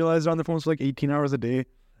don't even realize they're on their phones for 18 hours a day.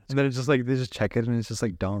 And then it's just they just check it and it's just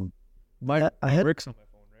dumb. I had bricks on my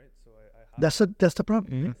phone, right? So that's the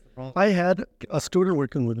problem. I had a student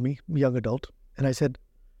working with me, young adult, and I said,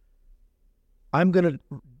 I'm going to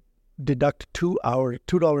deduct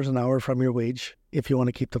 $2 an hour from your wage if you want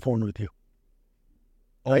to keep the phone with you.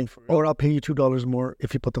 Or I'll pay you $2 more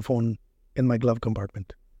if you put the phone in my glove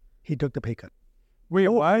compartment. He took the pay cut. Wait,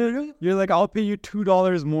 why? You're like, I'll pay you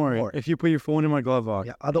 $2 more if you put your phone in my glove box.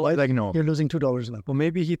 Yeah, otherwise, no. You're losing $2 an hour. Well,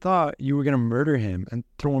 maybe he thought you were going to murder him and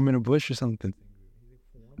throw him in a bush or something.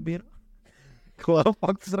 Glove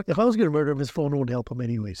box. If I was going to murder him, his phone won't help him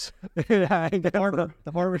anyways. The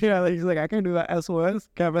farmer. Yeah, he's like, I can't do that SOS.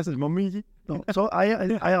 Can't message mommy. No. So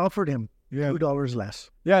I offered him $2 less.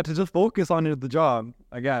 Yeah, to just focus on the job,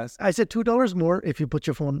 I guess. I said $2 more if you put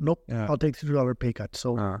your phone. Nope, I'll take the $2 pay cut.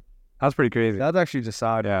 So that's pretty crazy. That's actually just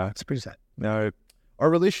sad. Yeah, it's pretty sad. Now, are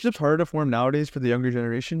relationships harder to form nowadays for the younger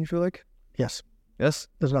generation, you feel like? Yes. Yes?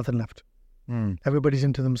 There's nothing left. Everybody's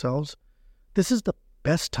into themselves. This is the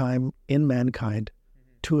best time in mankind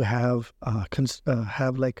to have let's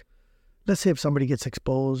say if somebody gets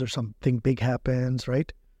exposed or something big happens,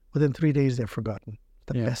 right? Within 3 days, they're forgotten.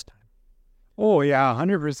 The best time. Oh, yeah,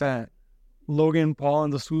 100%. Logan Paul in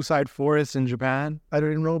the suicide forest in Japan. I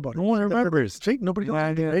don't even know about it. No one remembers. Nobody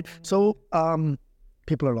else, right? So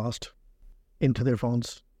people are lost into their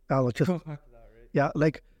phones. To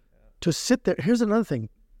sit there. Here's another thing,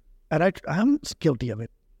 and I'm guilty of it,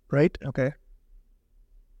 right? Okay.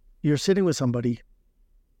 You're sitting with somebody,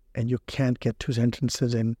 and you can't get 2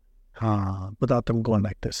 sentences in without them going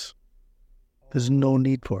like this. There's no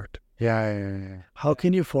need for it. Yeah. How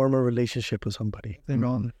can you form a relationship with somebody?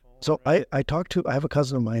 So I have a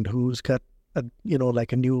cousin of mine who's got a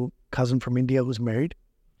new cousin from India who's married.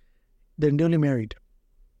 They're newly married.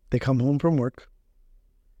 They come home from work.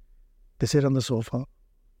 They sit on the sofa,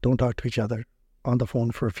 don't talk to each other, on the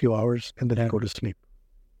phone for a few hours, and then they go to sleep.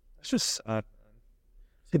 It's just sad.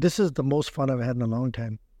 See, this is the most fun I've had in a long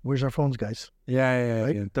time. Where's our phones, guys? Yeah.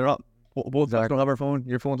 Right? They're up. Both of us don't have our phone.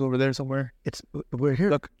 Your phone's over there somewhere. We're here.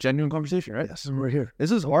 Look, genuine conversation, right? Yes, we're here.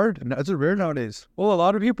 This is hard. It's rare nowadays. Well, a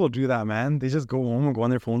lot of people do that, man. They just go home and go on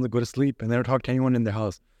their phones and go to sleep, and they don't talk to anyone in their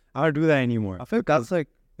house. I don't do that anymore. I feel like that's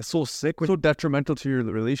it's so sick. So detrimental to your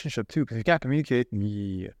relationship too, because you can't communicate.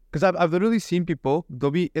 Yeah. Because I've literally seen people,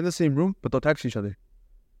 they'll be in the same room, but they'll text each other.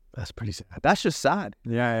 That's pretty sad. That's just sad.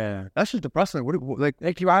 Yeah. That's just depressing.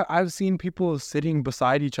 I've seen people sitting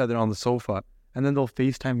beside each other on the sofa, and then they'll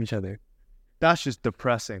FaceTime each other. That's just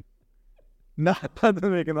depressing. No, that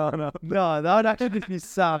doesn't make it on. No, that would actually be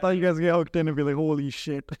sad. I thought you guys get hooked in and be like, holy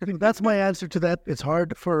shit. That's my answer to that. It's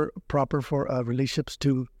hard for relationships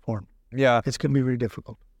to form. Yeah. It's going to be really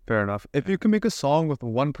difficult. Fair enough. If you can make a song with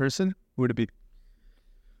one person, who would it be?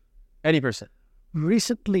 Any person.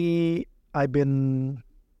 Recently, I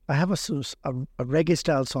have a reggae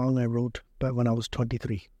style song I wrote when I was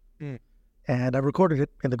 23. And I recorded it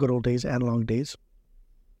in the good old days, analog days.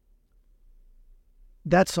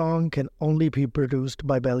 That song can only be produced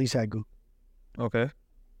by Belly Sagu. Okay.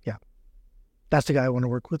 Yeah. That's the guy I want to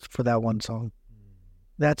work with for that one song.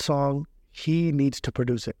 That song, he needs to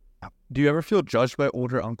produce it. Do you ever feel judged by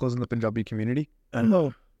older uncles in the Punjabi community? No.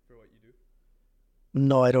 For what you do?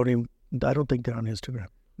 No, I don't think they're on Instagram.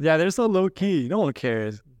 Yeah, they're so low key. No one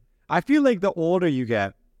cares. I feel like the older you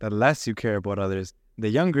get, the less you care about others. The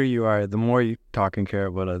younger you are, the more you talk and care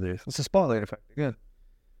about others. It's a spotlight effect again.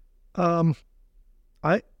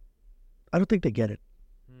 I don't think they get it.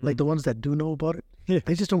 Like the ones that do know about it,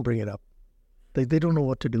 they just don't bring it up. They don't know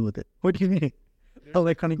what to do with it. What do you mean?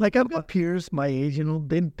 Like I've got peers my age, you know,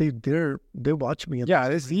 they watch me.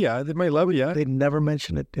 They might love you. They never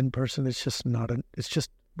mention it in person. It's just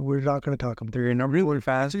we're not going to talk about it. They're your number one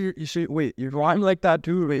fans. I'm like that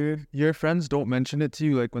too. Wait. Your friends don't mention it to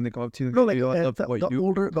you, like when they come up to you. No, like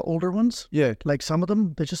the older ones. Yeah. Like some of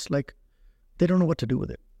them, they're just like, they don't know what to do with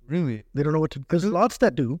it. Really? They don't know what to. There's lots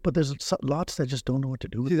that do, but there's lots that just don't know what to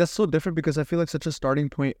do with See, it. that's so different because I feel like such a starting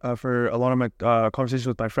point for a lot of my conversations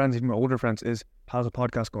with my friends, even my older friends, is how's the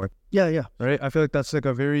podcast going? Yeah. Right? I feel like that's like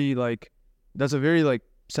a very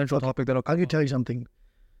central topic that I can tell you something.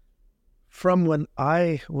 From when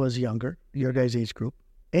I was younger, your guys' age group,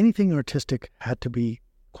 anything artistic had to be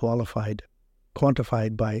quantified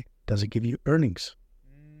by, does it give you earnings?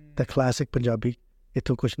 The classic Punjabi,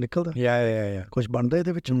 it'll kuch nikalda. Yeah. Kuch banda hai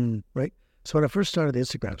vich, right? So when I first started the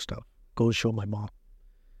Instagram stuff, go show my mom.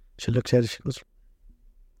 She looks at it, she goes,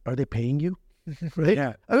 are they paying you? Right?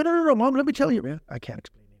 Yeah. I go, no, Mom, let me tell you. Yeah. I can't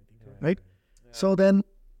explain anything, right? So then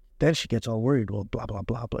she gets all worried. Well, blah, blah,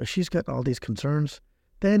 blah, blah. She's got all these concerns.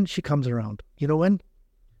 Then she comes around. You know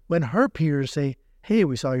when her peers say, hey,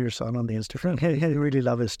 we saw your son on the Instagram. Hey, we really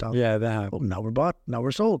love his stuff. Yeah, that happened. Oh, now we're bought. Now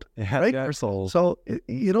we're sold. Right? Yeah, we're sold. So,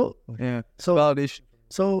 you know. Yeah. So Validation.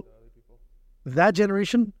 So that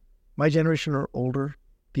generation, my generation or older,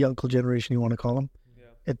 the uncle generation, you want to call them,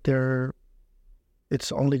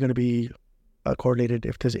 it's only going to be correlated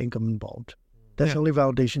if there's income involved. That's the only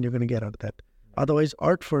validation you're going to get out of that. Otherwise,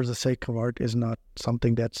 art for the sake of art is not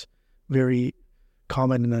something that's very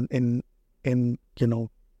common in you know,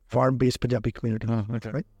 farm-based Punjabi community.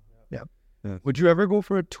 Right? Yeah. Would you ever go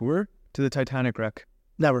for a tour to the Titanic wreck?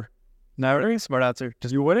 Never. Never. Smart answer.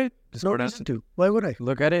 You wouldn't? No reason to. Why would I?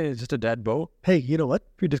 Look at it. It's just a dead boat. Hey, you know what?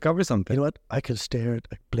 If you discover something. You know what? I can stare at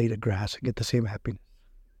a blade of grass and get the same happiness.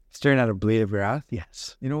 Staring at a blade of grass?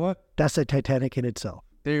 Yes. You know what? That's the Titanic in itself.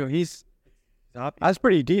 There you go. That's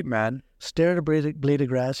pretty deep, man. Stare at a blade of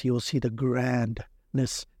grass, you will see the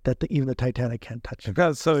grandness that even the Titanic can't touch.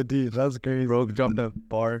 That's so deep. That's crazy. Rogue jumped a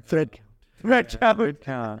bar. Thread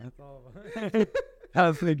count. I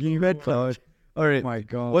was thinking red cloud. All right. Oh my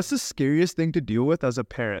God. What's the scariest thing to deal with as a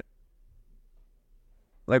parent?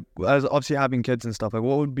 Like, as obviously having kids and stuff. Like,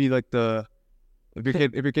 what would be like if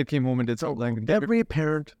your kid came home and did something? Like, every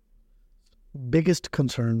parent biggest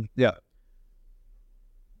concern. Yeah.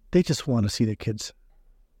 They just want to see their kids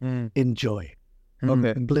enjoy.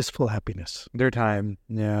 Okay. Blissful happiness. Their time.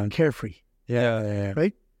 Yeah. Carefree. Yeah.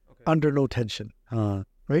 Right? Okay. Under no tension.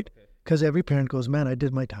 Right? Because every parent goes, man, I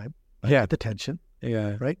did my time. I got the tension.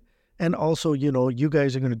 Yeah. Right? And also, you know, you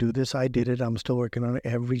guys are going to do this. I did it. I'm still working on it.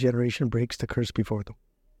 Every generation breaks the curse before them.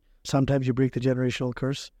 Sometimes you break the generational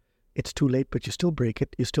curse. It's too late, but you still break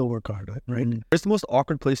it. You still work hard on it, right? Where's the most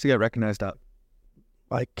awkward place to get recognized at?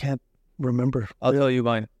 I can't remember. I'll tell you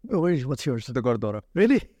mine. What's yours? The Gurdwara.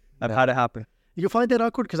 Really? I've had it happen. You find that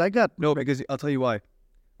awkward? Because I got... No, because I'll tell you why.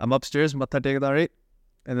 I'm upstairs, matha tekda, right?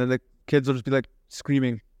 And then the kids will just be like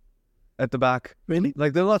screaming at the back. Really?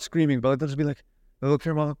 Like, they're not screaming, but like, they'll just be like, they'll look for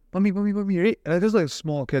your mom, mommy, right? And there's like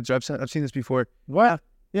small kids. I've seen this before. What?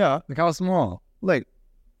 Yeah. Like how small? Like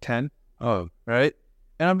 10. Oh. Right?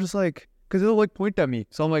 And I'm just like, because they'll like point at me.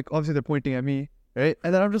 So I'm like, obviously they're pointing at me, right?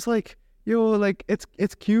 And then I'm just like, yo, like,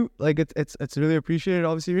 it's cute. Like, it's really appreciated,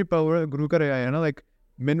 obviously, right? But we're guru ka rahe hai na, like,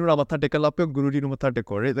 menu ra matha tekal lappe guru ji nu matha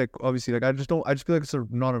teko, right? Like, obviously, like, I just feel like it's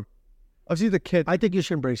not a, obviously the kid. I think you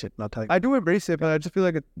should embrace it, not tell you. I do embrace it, but I just feel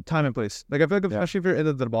like it's time and place. Like, I feel like especially if you're in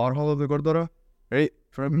the Darbar Hall of the Gurdwara, right?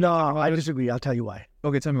 No, I disagree. I'll tell you why.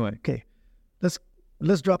 Okay, tell me why. Okay.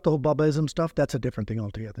 Let's drop the whole Babaism stuff. That's a different thing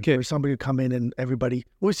altogether. Okay. Where somebody would come in and everybody,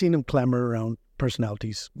 we've seen them clamor around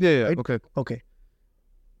personalities. Yeah, right? okay.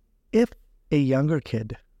 If a younger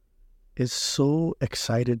kid is so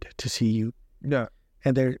excited to see you,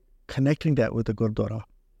 and they're connecting that with the Gurdwara,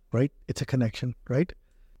 right? It's a connection, right?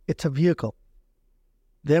 It's a vehicle.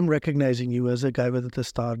 Them recognizing you as a guy with the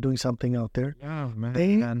star doing something out there. Yeah,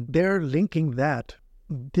 man. They're linking that.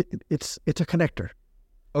 It's a connector.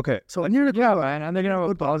 Okay. So and you're man, and they're gonna have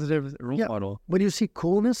a positive role model. When you see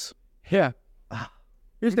coolness,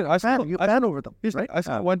 Here's the thing. you fan over them. Right?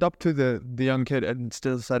 I went up to the young kid and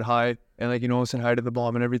still said hi and like, you know, said hi to the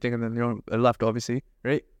mom and everything, and then, you know, I left obviously,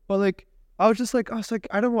 right? But like I was like,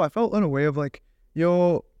 I don't know, I felt in a way of like,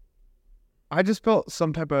 yo, I just felt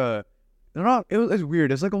some type of it's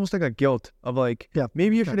weird. It's like almost like a guilt of like,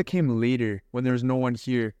 maybe you should have came later when there was no one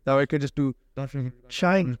here. That way I could just do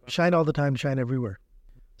shine all the time, shine everywhere.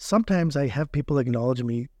 sometimes I have people acknowledge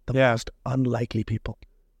me, the most unlikely people.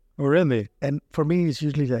 Oh, really? And for me, it's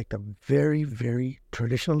usually like the very, very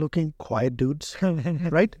traditional looking, quiet dudes,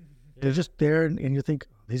 right? They're just there and you think,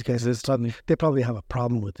 these guys, they probably have a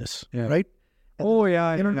problem with this, right? And,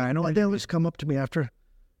 I know. And they'll just come up to me after,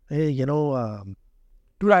 hey,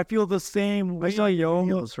 dude, I feel the same way,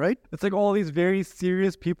 right? It's like all these very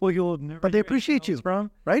serious people you'll never. But they appreciate you,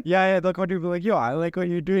 from, right? Yeah. They'll come to you and be like, yo, I like what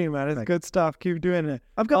you're doing, man. It's good stuff. Keep doing it.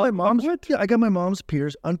 I've got my mom's. Yeah, I got my mom's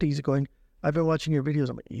peers, aunties going, I've been watching your videos.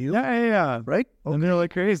 I'm like, you? Yeah. Right? Okay. And they're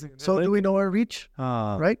like crazy. So do we know our reach?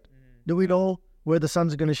 Right? Do we know where the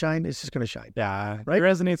sun's going to shine? It's just going to shine. Yeah. Right? It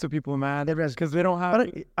resonates with people, man. It resonates. Because they don't have...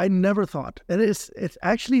 But I never thought. And it's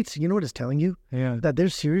actually, you know what it's telling you? Yeah. That they're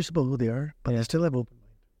serious about who they are, but they still have open mind.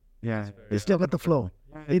 Yeah. They still got the flow.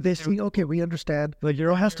 They see, okay, we understand. Like,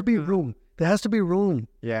 there has to be room. There has to be room.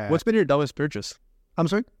 Yeah. What's been your dumbest purchase? I'm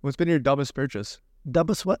sorry? What's been your dumbest purchase?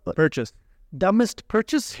 Dumbest what? Purchase. Dumbest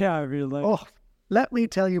purchase? Yeah, I really like... Oh, let me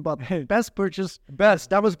tell you about the best purchase. Best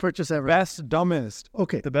dumbest purchase ever. Best dumbest.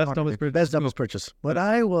 Okay. The best dumbest purchase. Best dumbest purchase. When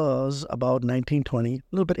I was about 19, 20, a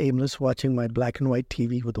little bit aimless, watching my black and white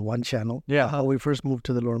TV with the one channel. Yeah. How we first moved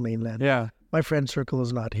to the Lower Mainland. Yeah. My friend circle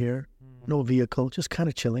is not here. No vehicle, just kind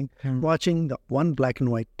of chilling. Watching the one black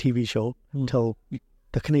and white TV show until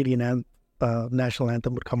the Canadian national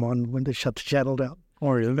anthem would come on when they shut the channel down. Oh,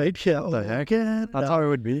 really? Right? Yeah. The heck? That's how it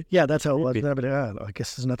would be. Yeah, that's how it was. But, I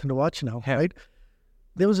guess there's nothing to watch now, right?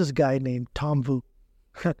 There was this guy named Tom Vu.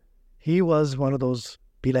 He was one of those,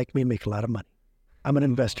 be like me, make a lot of money. I'm an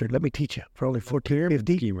investor. Let me teach you for only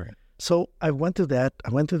 $14.50. So I went through that.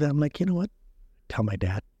 I'm like, you know what? Tell my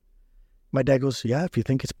dad. My dad goes, yeah, if you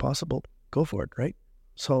think it's possible, go for it, right?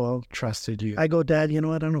 So trusted you. I go, Dad, you know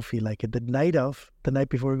what? I don't feel like it. The night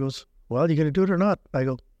before, he goes, well, you going to do it or not? I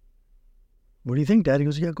go, what do you think, Dad? He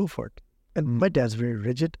goes, yeah, go for it. And my dad's very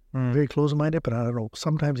rigid, very close-minded, but I don't know.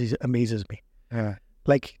 Sometimes he amazes me. Yeah.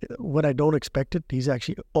 Like, when I don't expect it, he's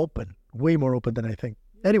actually open, way more open than I think.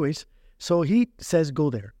 Anyways, so he says, go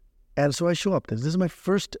there. And so I show up. This is my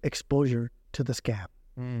first exposure to the scam.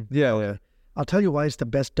 Yeah. I'll tell you why it's the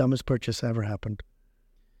best, dumbest purchase ever happened.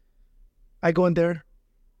 I go in there.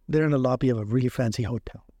 They're in the lobby of a really fancy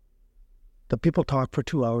hotel. The people talk for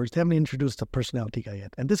 2 hours. They haven't introduced the personality guy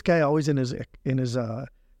yet. And this guy always in his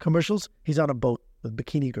commercials, he's on a boat with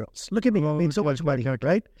bikini girls. Look at me. I made so much money,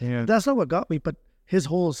 right? Yeah. That's not what got me, but his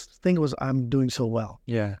whole thing was, I'm doing so well.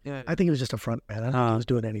 Yeah. I think it was just a front, man. I don't think he was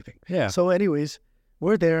doing anything. Yeah. So anyways,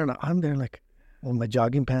 we're there and I'm there like, in my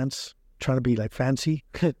jogging pants, trying to be like fancy.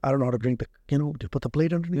 I don't know how to drink the, to put the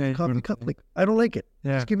plate underneath the coffee cup. Like, I don't like it.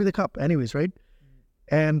 Yeah. Just give me the cup. Anyways, right?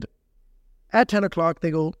 And at 10 o'clock,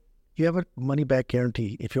 they go, you have a money back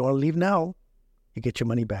guarantee. If you want to leave now, you get your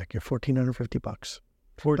money back. Your $1,450.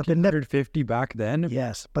 $1,450 back then?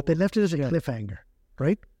 Yes. But they left it as a cliffhanger,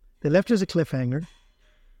 right? They left it as a cliffhanger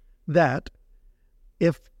that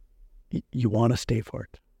if you want to stay for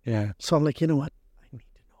it. Yeah. So I'm like, you know what? I need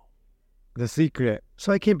to know the secret.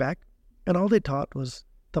 So I came back and all they taught was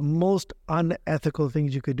the most unethical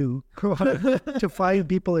things you could do to find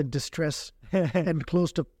people in distress and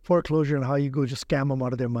close to foreclosure and how you go just scam them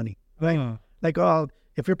out of their money. Right? Like, oh,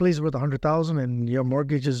 if your place is worth $100,000 and your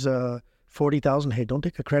mortgage is $40,000, hey, don't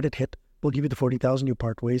take a credit hit. We'll give you the $40,000. You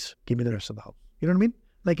part ways. Give me the rest of the house. You know what I mean?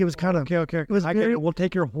 Like, it was kind of okay. It was we'll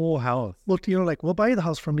take your whole house. Well, we'll buy the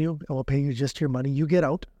house from you and we'll pay you just your money. You get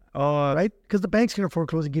out. Right? Because the bank's going to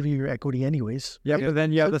foreclose and give you your equity anyways. Yeah, right? But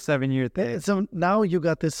then you have the 7-year thing. So now you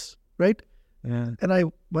got this, right? Yeah.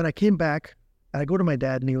 And when I came back, I go to my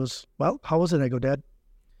dad and he goes, well, how was it? I go, Dad,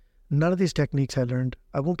 none of these techniques I learned,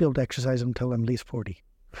 I won't be able to exercise them until I'm at least 40.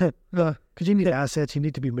 Because you need assets, you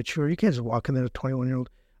need to be mature. You can't just walk in there as a 21-year-old.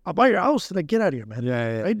 I'll buy your house. Like, get out of here, man.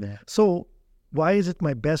 Yeah. Right? Yeah. So why is it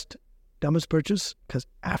my best, dumbest purchase? Because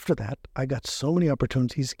after that, I got so many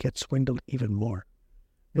opportunities to get swindled even more.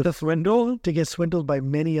 With a swindle? To get swindled by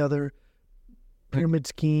many other pyramid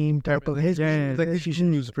scheme type of...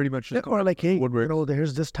 Use pretty much. Or like, hey,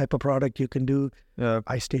 there's this type of product you can do.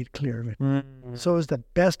 I stayed clear of it. So it was the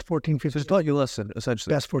best $1,450. So it's taught you a lesson,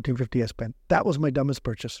 essentially. Best $1,450 I spent. That was my dumbest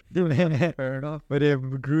purchase. Fair enough. But it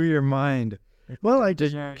grew your mind. Well, I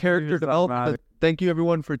just... Character development. Thank you,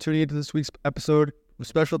 everyone, for tuning into this week's episode.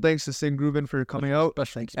 Special thanks to SinghGroov'n for coming out.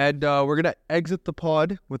 Special thanks. And we're going to exit the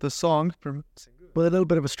pod with a song from SinghGroov'n. With a little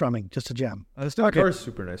bit of a strumming, just a jam. This guitar is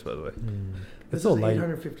super nice, by the way. This is an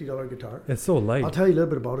 $850 guitar. It's so light. I'll tell you a little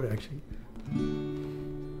bit about it, actually.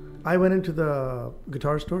 I went into the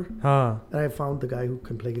guitar store, and I found the guy who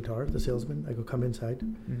can play guitar, the salesman. I go, come inside.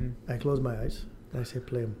 I close my eyes, and I say,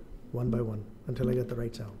 play them one by one until I get the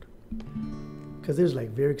right sound. Because there's like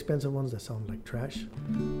very expensive ones that sound like trash.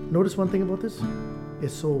 Notice one thing about this?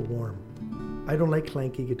 It's so warm. I don't like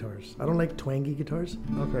clanky guitars. I don't like twangy guitars.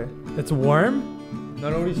 Okay. It's warm? No,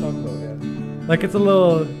 I know what he's talking about, yeah. Like it's a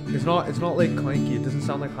little... It's not like clanky. It doesn't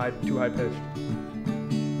sound like too high pitched.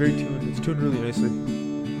 Very tuned. It's tuned really nicely.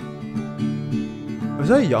 Was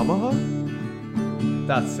that a Yamaha?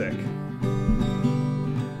 That's sick.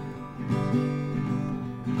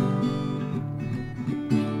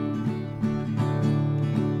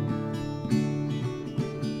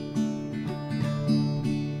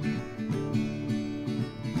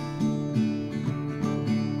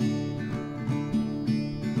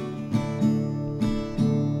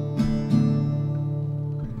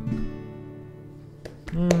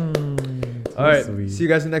 All right. Sweet. See you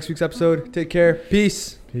guys in next week's episode. Take care.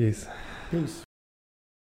 Peace. Peace. Peace.